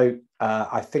 So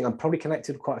I think I'm probably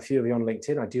connected with quite a few of you on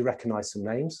LinkedIn. I do recognize some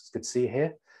names. It's good to see you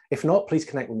here. If not, please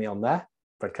connect with me on there.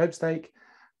 Fred Copestake.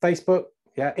 Facebook,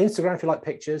 yeah. Instagram if you like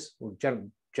pictures. We're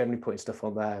generally putting stuff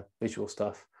on there, visual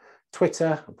stuff.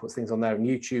 Twitter, I put things on there. And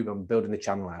YouTube, I'm building the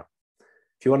channel out.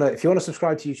 If you want to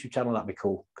subscribe to YouTube channel, that'd be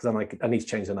cool, because then I need to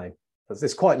change the name.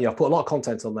 It's quite new. I've put a lot of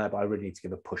content on there, but I really need to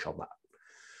give a push on that.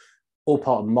 All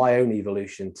part of my own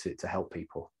evolution to help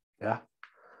people. Yeah.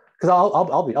 Because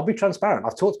I'll be transparent.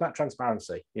 I've talked about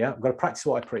transparency. Yeah. I've got to practice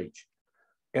what I preach.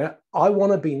 Yeah. I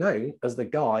want to be known as the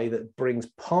guy that brings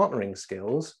partnering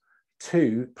skills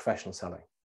to professional selling.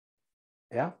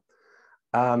 Yeah.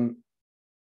 I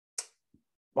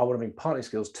want to bring partnering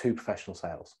skills to professional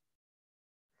sales.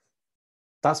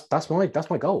 That's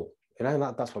my goal. You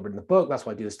know, that's why I've written the book. That's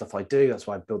why I do the stuff I do. That's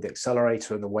why I build the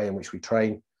accelerator and the way in which we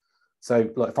train. So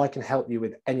look, if I can help you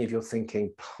with any of your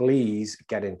thinking, please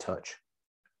get in touch.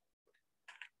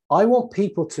 I want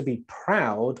people to be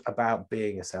proud about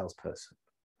being a salesperson.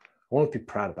 I want to be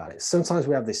proud about it. Sometimes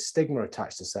we have this stigma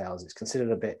attached to sales. It's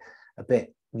considered a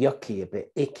bit yucky, a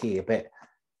bit icky, a bit.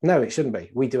 No, it shouldn't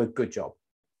be. We do a good job.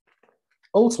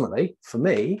 Ultimately, for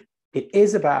me, it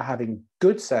is about having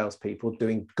good salespeople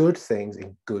doing good things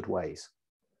in good ways.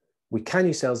 We can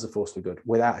use sales as a force for good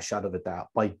without a shadow of a doubt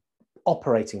by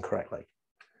operating correctly.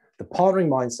 The partnering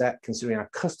mindset, considering our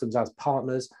customers as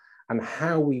partners and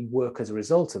how we work as a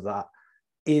result of that,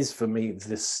 is for me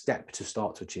the step to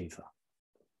start to achieve that.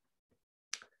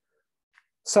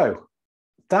 So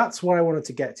that's what I wanted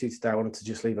to get to today. I wanted to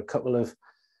just leave a couple of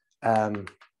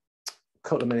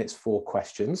minutes for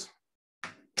questions.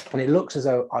 And it looks as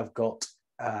though I've got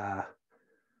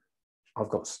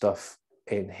stuff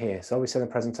in here. So are we send a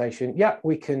presentation? Yeah,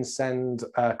 we can send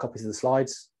copies of the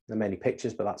slides. They're mainly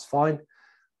pictures, but that's fine.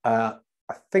 I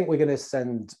think we're going to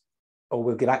send, or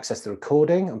we'll get access to the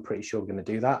recording. I'm pretty sure we're going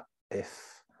to do that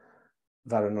if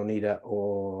Varun or Nida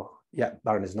or, yeah,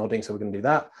 Varun is nodding, so we're going to do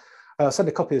that. Send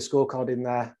a copy of the scorecard in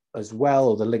there as well,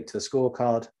 or the link to the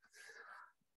scorecard.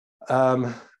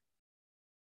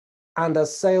 And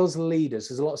as sales leaders,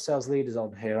 there's a lot of sales leaders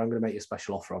on here. I'm going to make you a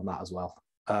special offer on that as well.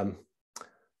 I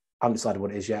haven't decided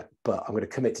what it is yet, but I'm going to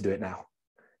commit to do it now.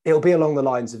 It'll be along the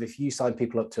lines of if you sign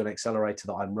people up to an accelerator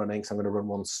that I'm running, so I'm going to run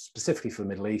one specifically for the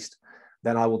Middle East,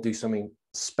 then I will do something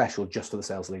special just for the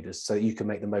sales leaders so that you can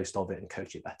make the most of it and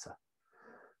coach it better.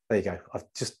 There you go. I've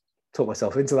just talked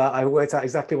myself into that. I worked out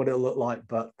exactly what it'll look like,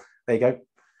 but there you go.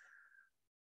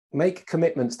 Make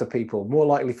commitments to people, more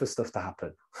likely for stuff to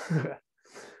happen.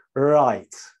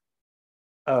 Right.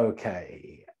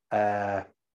 Okay.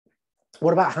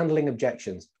 What about handling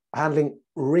objections? Handling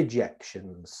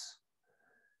rejections?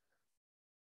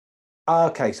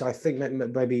 Okay, so I think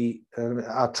maybe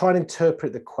I'll try and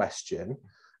interpret the question.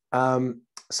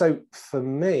 So for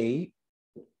me,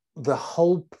 the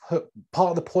whole part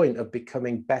of the point of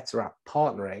becoming better at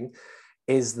partnering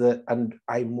is that, and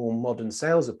a more modern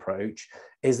sales approach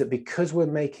is that because we're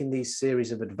making these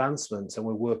series of advancements and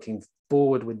we're working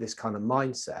forward with this kind of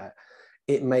mindset,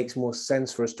 it makes more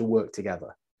sense for us to work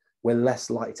together. We're less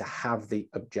likely to have the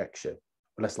objection.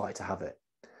 We're less likely to have it.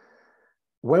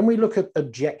 When we look at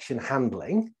objection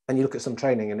handling, and you look at some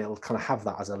training and it'll kind of have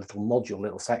that as a little module,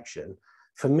 little section,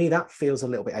 For me, that feels a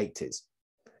little bit 80s.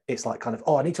 It's like kind of,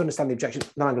 oh, I need to understand the objection.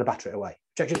 Now I'm going to batter it away.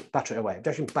 Objection, batter it away.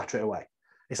 Objection, batter it away.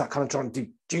 It's like kind of trying to do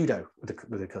judo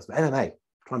with the customer. MMA,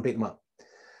 try and beat them up.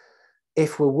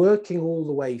 If we're working all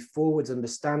the way forwards,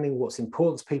 understanding what's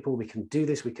important to people, we can do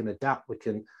this, we can adapt, we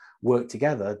can work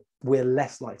together, we're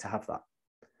less likely to have that.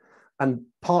 And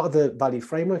part of the value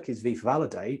framework is V for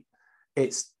validate.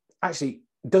 It's actually,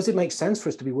 does it make sense for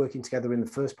us to be working together in the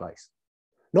first place?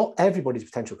 Not everybody's a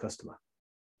potential customer.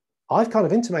 I've kind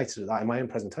of intimated that in my own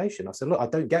presentation. I said, look, I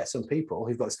don't get some people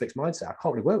who've got this fixed mindset. I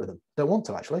can't really work with them. Don't want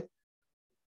to, actually.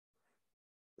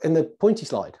 In the pointy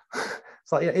slide,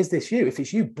 it's like, yeah, is this you? If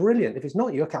it's you, brilliant. If it's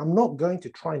not you, okay, I'm not going to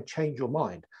try and change your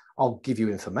mind. I'll give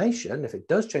you information. If it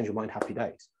does change your mind, happy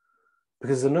days.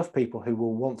 Because there's enough people who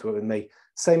will want to work with me,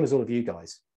 same as all of you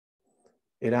guys.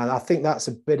 You know, I think that's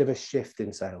a bit of a shift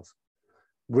in sales,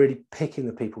 really picking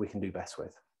the people we can do best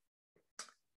with.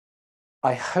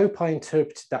 I hope I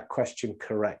interpreted that question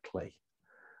correctly.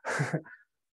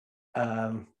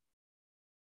 So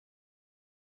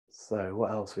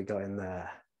what else we got in there?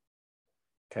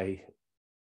 Okay,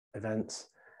 events,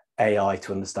 AI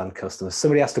to understand customers.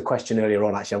 Somebody asked a question earlier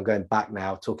on, actually, I'm going back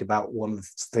now, talking about one of the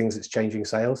things that's changing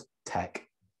sales, tech,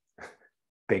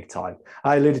 big time.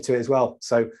 I alluded to it as well.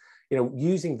 So, you know,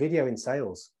 using video in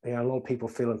sales, you know, a lot of people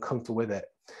feel uncomfortable with it.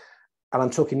 And I'm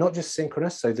talking not just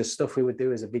synchronous. So the stuff we would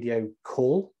do is a video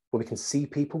call where we can see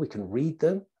people, we can read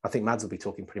them. I think Mads will be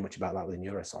talking pretty much about that with the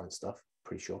neuroscience stuff,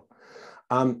 pretty sure.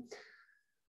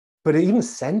 But even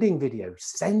sending video,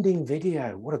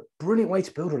 what a brilliant way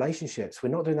to build relationships. We're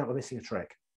not doing that, we're missing a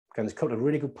trick. Okay, there's a couple of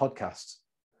really good podcasts.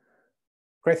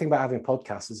 Great thing about having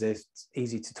podcasts is it's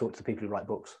easy to talk to the people who write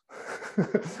books.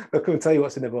 They'll come and tell you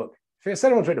what's in their book. If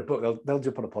anyone's written a book, they'll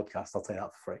jump on a podcast. I'll tell you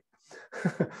that for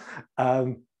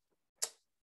free.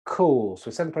 Cool. So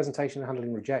send the presentation,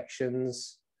 handling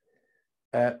rejections,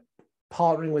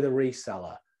 partnering with a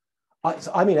reseller.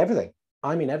 I mean everything.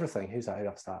 I mean everything. Who's that? Who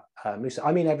asked that? Musa.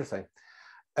 I mean everything.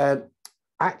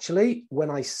 Actually,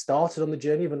 when I started on the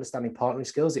journey of understanding partnering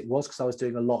skills, it was because I was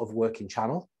doing a lot of work in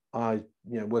channel.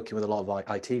 Working with a lot of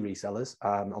IT resellers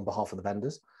on behalf of the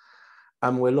vendors,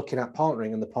 and we're looking at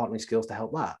partnering and the partnering skills to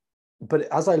help that. But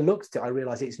as I looked at it, I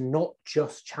realized it's not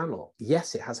just channel.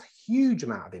 Yes, it has a huge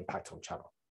amount of impact on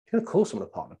channel. If you're going to call someone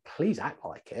a partner, please act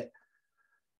like it.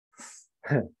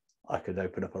 I could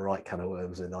open up a right can of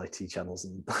worms in IT channels,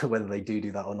 and whether they do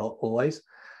that or not always.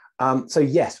 So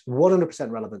yes,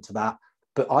 100% relevant to that.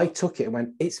 But I took it and went,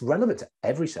 it's relevant to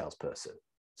every salesperson.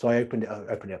 So I opened it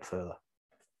up further.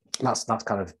 That's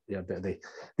kind of, you know, a bit of the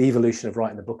evolution of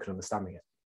writing the book and understanding it.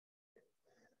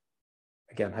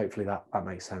 Again, hopefully that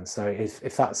makes sense. So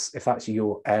if that's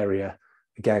your area,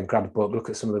 again, grab a book, look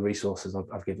at some of the resources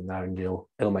I've given there, and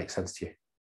it'll make sense to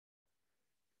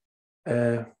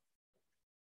you.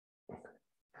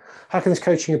 How can this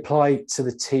coaching apply to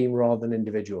the team rather than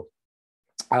individual?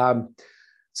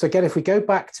 So again, if we go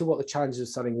back to what the challenges of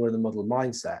selling were in the Muddled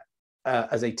Mindset,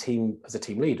 as a team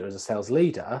leader, as a sales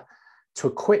leader, to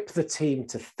equip the team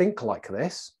to think like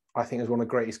this, I think is one of the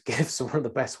greatest gifts and one of the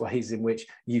best ways in which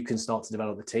you can start to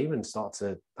develop the team and start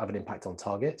to have an impact on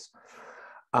targets.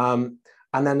 And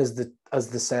then as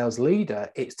the sales leader,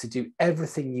 it's to do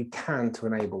everything you can to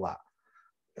enable that.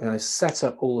 You know, set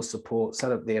up all the support,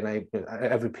 set up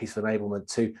every piece of enablement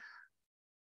to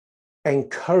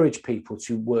encourage people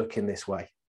to work in this way.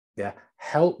 Yeah,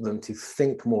 help them to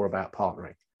think more about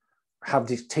partnering, have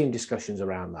these team discussions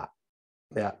around that.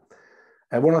 Yeah.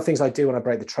 And one of the things I do when I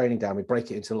break the training down, we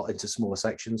break it into smaller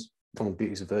sections. One of the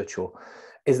beauties of virtual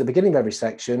is at the beginning of every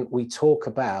section, we talk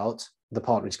about the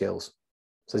partnering skills.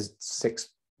 So there's 6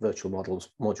 virtual modules,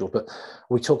 but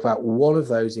we talk about one of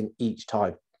those in each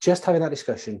time. Just having that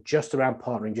discussion just around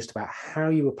partnering, just about how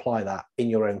you apply that in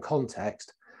your own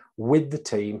context with the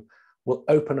team will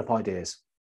open up ideas.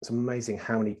 It's amazing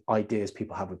how many ideas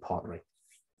people have with partnering.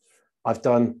 I've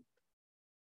done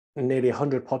nearly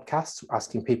 100 podcasts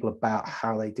asking people about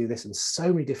how they do this, and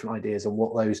so many different ideas and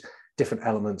what those different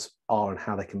elements are and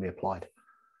how they can be applied.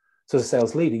 So as a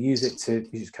sales leader, use it to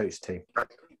coach the team.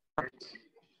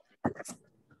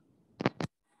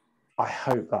 I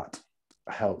hope that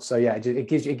helps. So yeah, it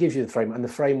gives you the framework, and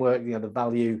the framework, you know, the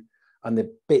value and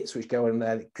the bits which go in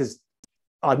there, because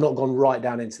I've not gone right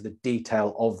down into the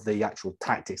detail of the actual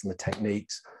tactics and the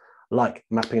techniques, like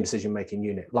mapping a decision-making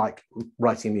unit, like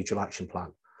writing a mutual action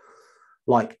plan,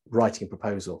 like writing a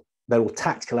proposal. They're all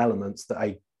tactical elements that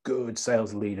a good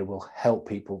sales leader will help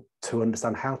people to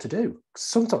understand how to do.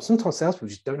 Sometimes salespeople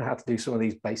just don't know how to do some of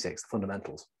these basics, the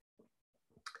fundamentals.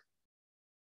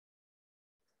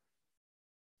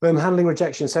 Handling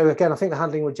rejection. So again, I think the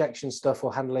handling rejection stuff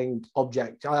or handling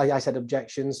I said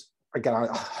objections. Again, I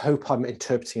hope I'm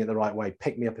interpreting it the right way.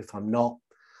 Pick me up if I'm not.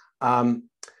 I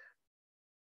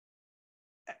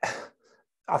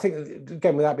think,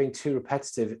 again, without being too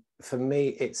repetitive, for me,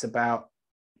 it's about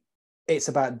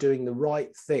doing the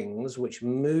right things which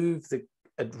move the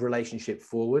relationship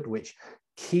forward, which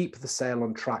keep the sale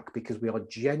on track because we are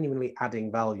genuinely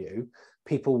adding value.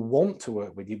 People want to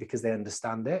work with you because they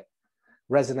understand it,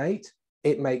 resonate.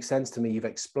 It makes sense to me. You've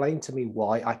explained to me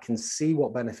why. I can see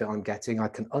what benefit I'm getting. I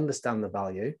can understand the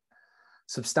value.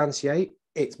 Substantiate.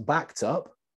 It's backed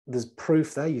up. There's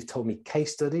proof there. You've told me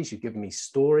case studies. You've given me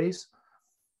stories.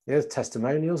 There's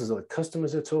testimonials. There's other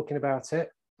customers who are talking about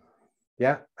it.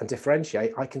 Yeah. And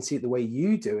differentiate. I can see the way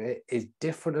you do it is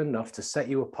different enough to set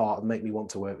you apart and make me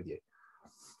want to work with you.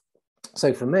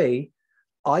 So for me,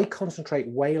 I concentrate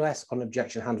way less on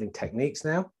objection handling techniques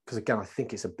now, because again, I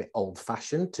think it's a bit old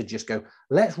fashioned to just go,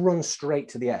 let's run straight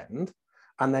to the end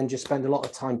and then just spend a lot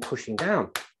of time pushing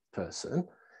down person.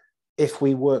 If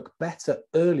we work better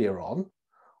earlier on,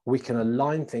 we can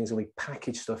align things and we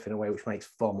package stuff in a way which makes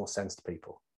far more sense to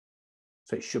people.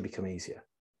 So it should become easier.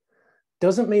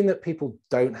 Doesn't mean that people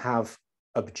don't have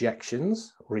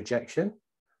objections or rejection.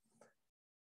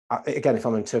 Again, if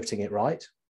I'm interpreting it right.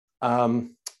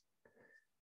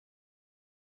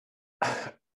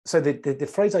 So the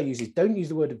phrase I use is don't use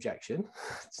the word objection.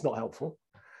 It's not helpful.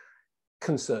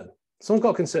 Concern. Someone's got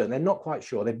a concern. They're not quite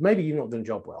sure. Maybe you've not done a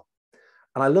job well.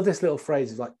 And I love this little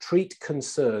phrase, is like treat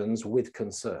concerns with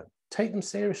concern. Take them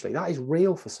seriously. That is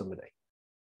real for somebody.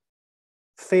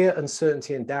 Fear,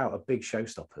 uncertainty, and doubt are big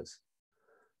showstoppers.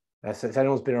 So if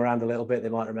anyone's been around a little bit, they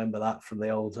might remember that from the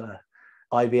old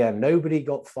IBM. Nobody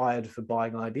got fired for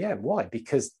buying IBM. Why?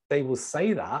 Because they will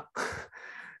say that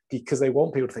because they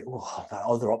want people to think, oh, that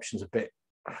other option's a bit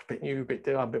new,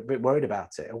 I'm a bit worried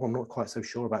about it. Oh, I'm not quite so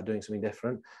sure about doing something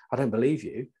different. I don't believe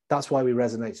you. That's why we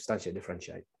resonate, substantiate,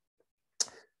 differentiate.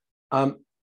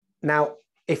 Now,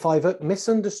 if I've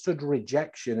misunderstood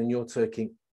rejection and you're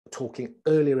talking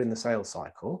earlier in the sales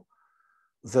cycle,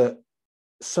 that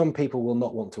some people will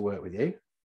not want to work with you,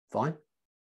 fine.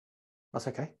 That's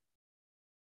okay.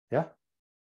 Yeah.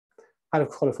 How to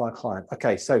qualify a client.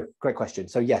 Okay, so great question.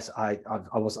 So yes, I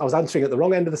was answering at the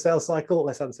wrong end of the sales cycle.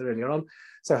 Let's answer earlier on.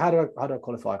 So how do I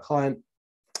qualify a client?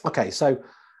 Okay, so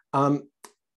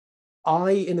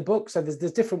in the book, so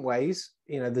there's different ways.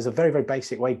 There's a very, very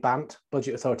basic way, BANT,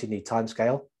 budget, authority, need,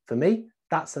 timescale. For me,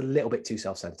 that's a little bit too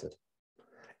self-centered.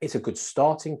 It's a good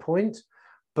starting point,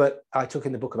 but I took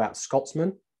in the book about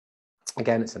Scotsman.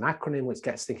 Again, it's an acronym which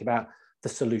gets thinking about the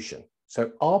solution.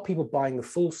 So are people buying the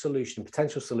full solution,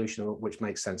 potential solution, which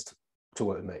makes sense to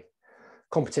work with me?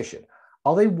 Competition.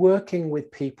 Are they working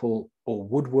with people or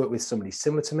would work with somebody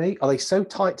similar to me? Are they so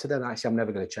tight to them, actually, I'm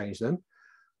never going to change them?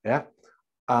 Yeah.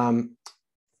 Is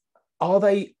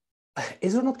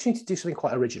there an opportunity to do something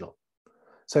quite original?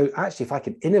 So actually, if I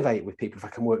can innovate with people, if I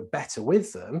can work better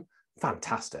with them,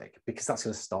 fantastic, because that's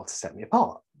going to start to set me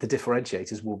apart. The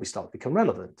differentiators will start to become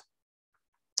relevant.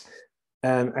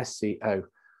 SCO,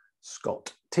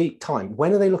 Scott, time.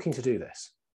 When are they looking to do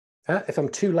this? If I'm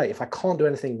too late, if I can't do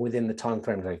anything within the time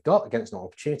frame they've got, again, it's not an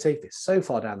opportunity. If it's so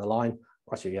far down the line,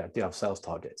 actually, yeah, I do have sales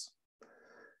targets.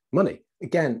 Money.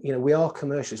 Again, we are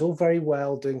commercial. It's all very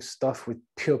well doing stuff with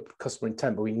pure customer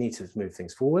intent, but we need to move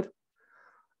things forward.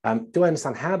 Do I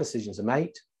understand how decisions are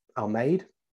made? Need.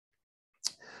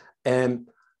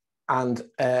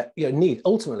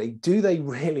 Ultimately, do they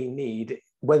really need?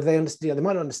 Whether they understand, they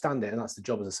might not understand it, and that's the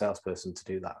job as a salesperson to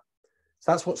do that.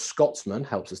 So that's what Scotsman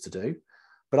helps us to do.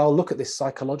 But I'll look at this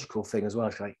psychological thing as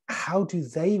well. Like, how do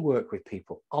they work with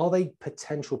people? Are they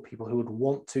potential people who would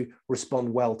want to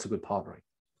respond well to good partnering?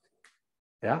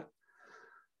 Yeah.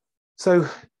 So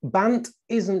BANT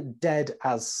isn't dead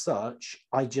as such.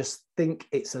 I just think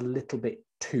it's a little bit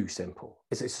too simple.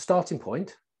 It's a starting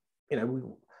point,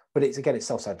 but it's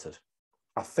self-centered.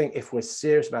 I think if we're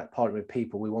serious about partnering with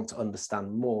people, we want to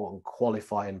understand more and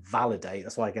qualify and validate.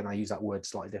 That's why, again, I use that word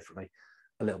slightly differently,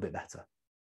 a little bit better.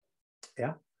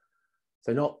 Yeah.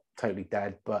 So not totally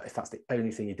dead, but if that's the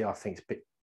only thing you do, I think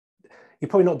you're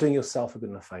probably not doing yourself a good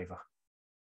enough favor.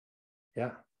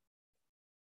 Yeah.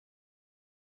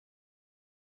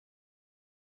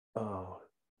 Oh,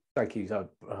 thank you.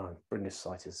 Brenda's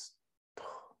site is,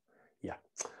 yeah.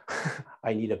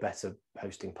 I need a better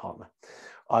hosting partner.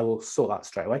 I will sort that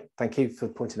straight away. Thank you for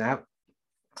pointing out.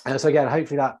 And so again,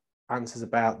 hopefully that answers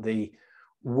about the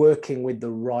working with the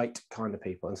right kind of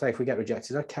people. And say if we get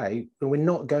rejected, okay, then we're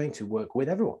not going to work with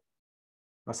everyone.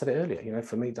 I said it earlier,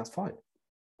 for me, that's fine.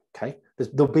 Okay,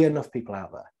 there'll be enough people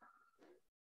out there.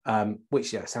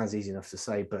 which sounds easy enough to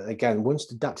say, but again,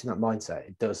 once adapting that mindset,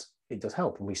 it does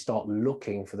help, and we start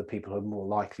looking for the people who are more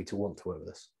likely to want to work with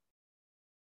us.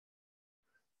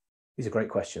 These are great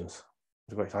questions.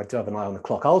 I do have an eye on the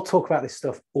clock. I'll talk about this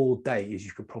stuff all day, as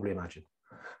you could probably imagine.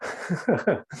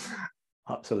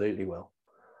 Absolutely will.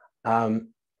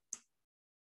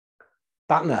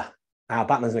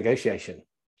 BATNA's negotiation.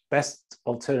 Best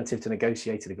alternative to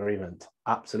negotiated agreement.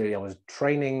 Absolutely. I was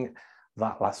training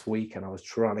that last week, and I was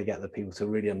trying to get the people to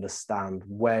really understand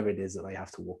where it is that they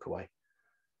have to walk away.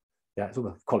 Yeah, it's all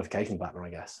the qualification BATNA, I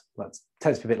guess. That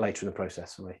tends to be a bit later in the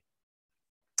process for me.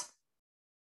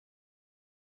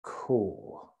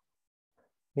 Cool.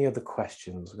 Any other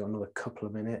questions? We've got another couple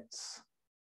of minutes.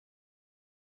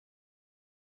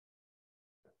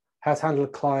 How to handle a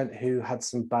client who had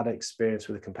some bad experience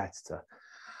with a competitor.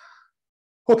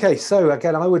 Okay, so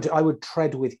again, I would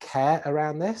tread with care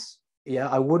around this. Yeah,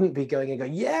 I wouldn't be going and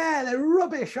going, yeah, they're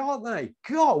rubbish, aren't they?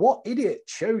 God, what idiot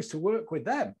chose to work with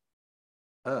them?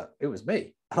 It was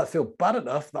me. I feel bad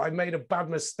enough that I made a bad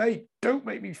mistake. Don't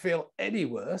make me feel any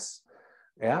worse.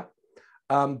 Yeah.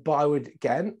 But I would,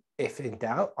 again, if in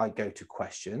doubt, I'd go to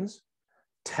questions.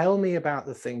 Tell me about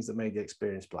the things that made the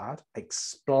experience bad.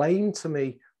 Explain to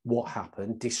me what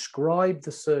happened. Describe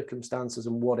the circumstances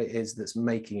and what it is that's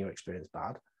making your experience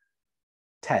bad.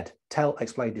 TED, tell,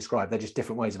 explain, describe. They're just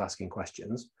different ways of asking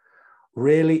questions.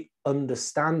 Really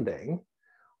understanding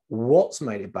what's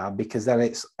made it bad, because then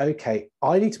it's, okay,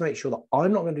 I need to make sure that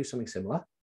I'm not going to do something similar.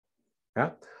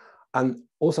 Yeah. And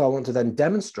also I want to then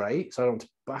demonstrate, so I want to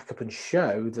back up and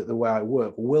show that the way I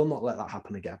work will not let that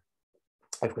happen again.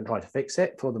 If we can try to fix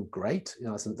it for them, great.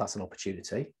 That's an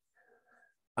opportunity.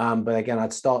 But again,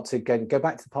 I'd start to go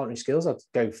back to the partnering skills. I'd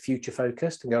go future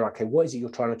focused and go, okay, what is it you're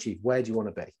trying to achieve? Where do you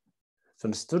want to be? So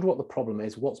understood what the problem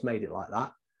is, what's made it like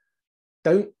that.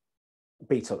 Don't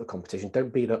beat up the competition.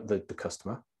 Don't beat up the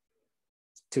customer.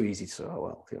 It's too easy to say,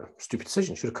 oh, well, stupid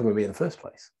decision. Should have come with me in the first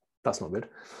place. That's not good.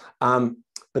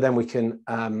 But then we can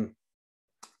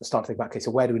start to think about, okay,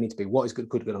 so where do we need to be? What is good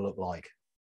going to look like?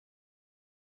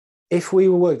 If we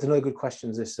were working, no good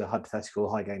questions, this is a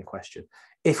hypothetical high gain question.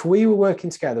 If we were working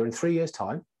together in 3 years'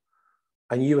 time,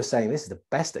 and you were saying this is the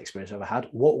best experience I've ever had,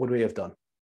 what would we have done?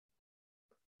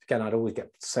 Again, I'd always get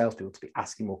salespeople to be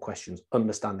asking more questions,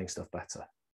 understanding stuff better.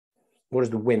 What does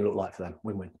the win look like for them?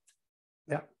 Win-win.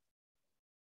 Yeah.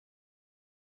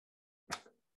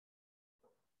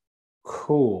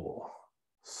 Cool.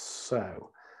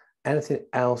 So, anything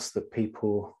else that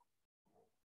people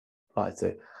like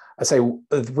to? I say we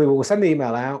will send the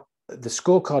email out. The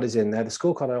scorecard is in there. The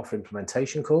scorecard I offer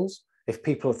implementation calls. If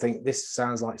people think this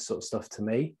sounds like sort of stuff to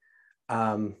me,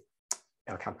 I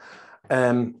can.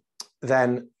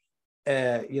 Then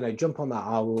jump on that.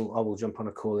 I will jump on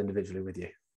a call individually with you.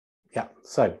 Yeah.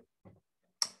 So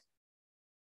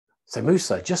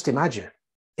Musa, just imagine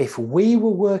if we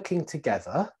were working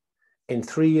together in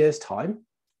 3 years' time,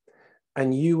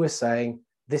 and you were saying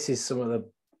this is some of the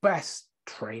best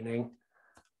training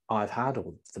I've had,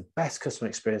 or the best customer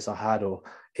experience I had, or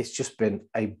it's just been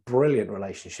a brilliant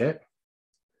relationship.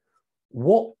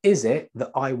 What is it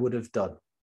that I would have done?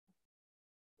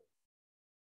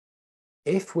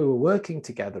 If we were working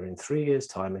together in 3 years'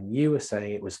 time and you were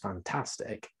saying it was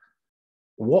fantastic,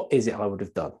 what is it I would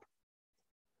have done?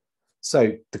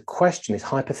 So the question is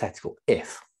hypothetical.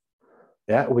 If,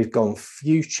 yeah, we've gone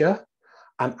future.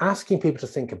 I'm asking people to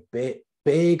think a bit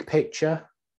big picture.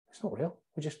 It's not real.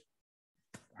 We're just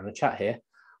having a chat here,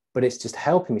 but it's just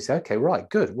helping me say, okay, right,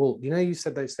 good. Well, you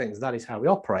said those things. That is how we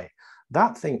operate.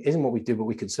 That thing isn't what we do, but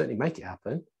we can certainly make it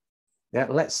happen. Yeah,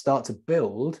 let's start to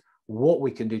build what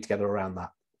we can do together around that.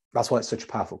 That's why it's such a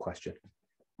powerful question.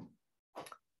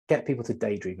 Get people to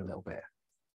daydream a little bit.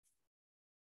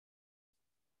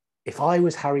 If I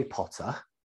was Harry Potter,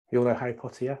 you all know Harry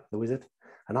Potter, yeah, the wizard,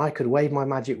 and I could wave my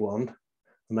magic wand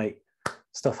and make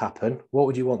stuff happen, what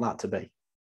would you want that to be?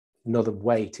 Another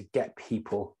way to get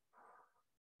people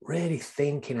really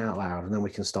thinking out loud, and then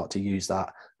we can start to use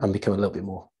that and become a little bit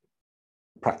more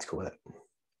practical with it.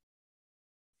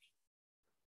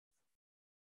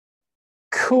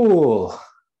 Cool.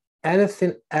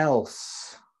 Anything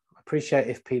else? I appreciate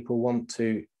if people want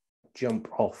to jump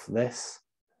off this.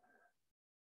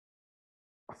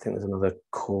 I think there's another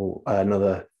call,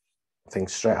 another thing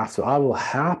straight after. I will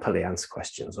happily answer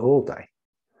questions all day.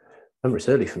 Remember, it's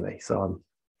early for me, so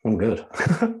I'm good.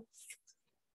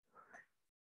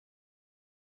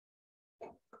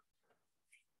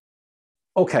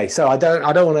 Okay, so I don't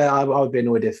want to. I would be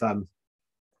annoyed if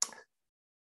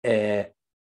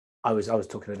I was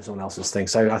talking about someone else's thing.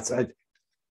 So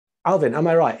Alvin, am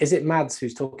I right? Is it Mads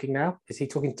who's talking now? Is he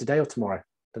talking today or tomorrow?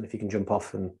 don't know if you can jump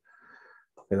off and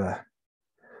pop in there.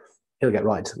 He'll get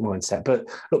right into the mindset. But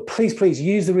look, please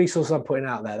use the resources I'm putting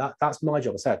out there. That's my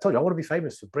job. I told you, I want to be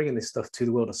famous for bringing this stuff to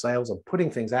the world of sales. I'm putting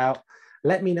things out.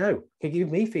 Let me know. Can you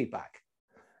give me feedback?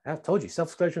 I've told you,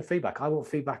 self-disclosure and feedback. I want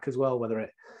feedback as well, whether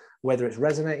it's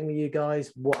resonating with you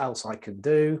guys, what else I can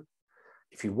do.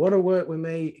 If you want to work with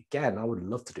me, again, I would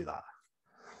love to do that.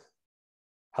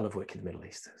 I love working in the Middle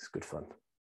East. It's good fun.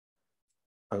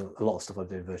 And a lot of stuff I'm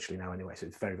doing virtually now anyway, so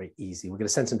it's very, very easy. We're going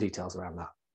to send some details around that.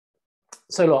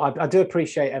 So look, I do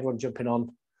appreciate everyone jumping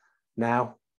on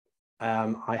now.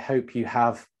 I hope you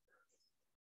have.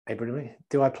 Hey,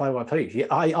 do I play what I play? Yeah,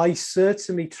 I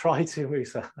certainly try to,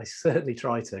 Musa. I certainly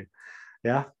try to.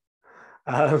 Yeah.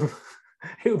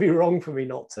 It would be wrong for me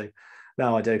not to.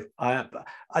 No, I do. I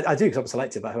do because I'm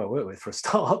selective about who I work with for a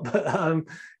start. But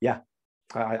yeah,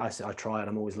 I try and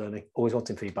I'm always learning, always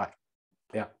wanting feedback.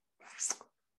 Yeah.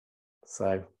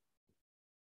 So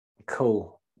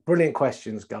cool. Brilliant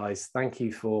questions, guys. Thank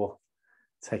you for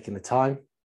taking the time.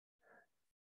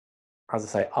 As I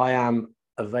say, I am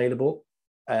available.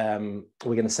 We're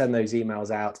going to send those emails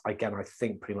out. Again, I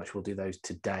think pretty much we'll do those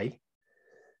today.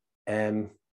 Thank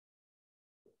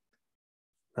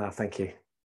you.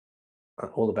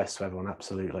 All the best to everyone,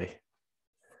 absolutely.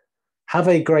 Have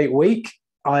a great week.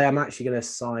 I am actually going to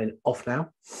sign off now.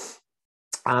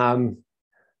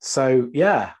 So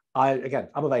yeah, I'm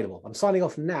available. I'm signing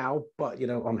off now, but you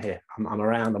know, I'm here. I'm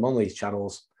around. I'm on these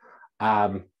channels,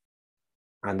 and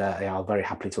yeah, I'll very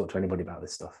happily talk to anybody about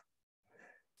this stuff.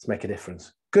 Let's make a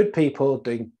difference. Good people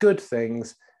doing good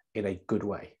things in a good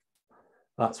way.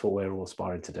 That's what we're all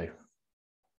aspiring to do.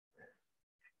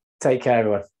 Take care,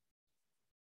 everyone.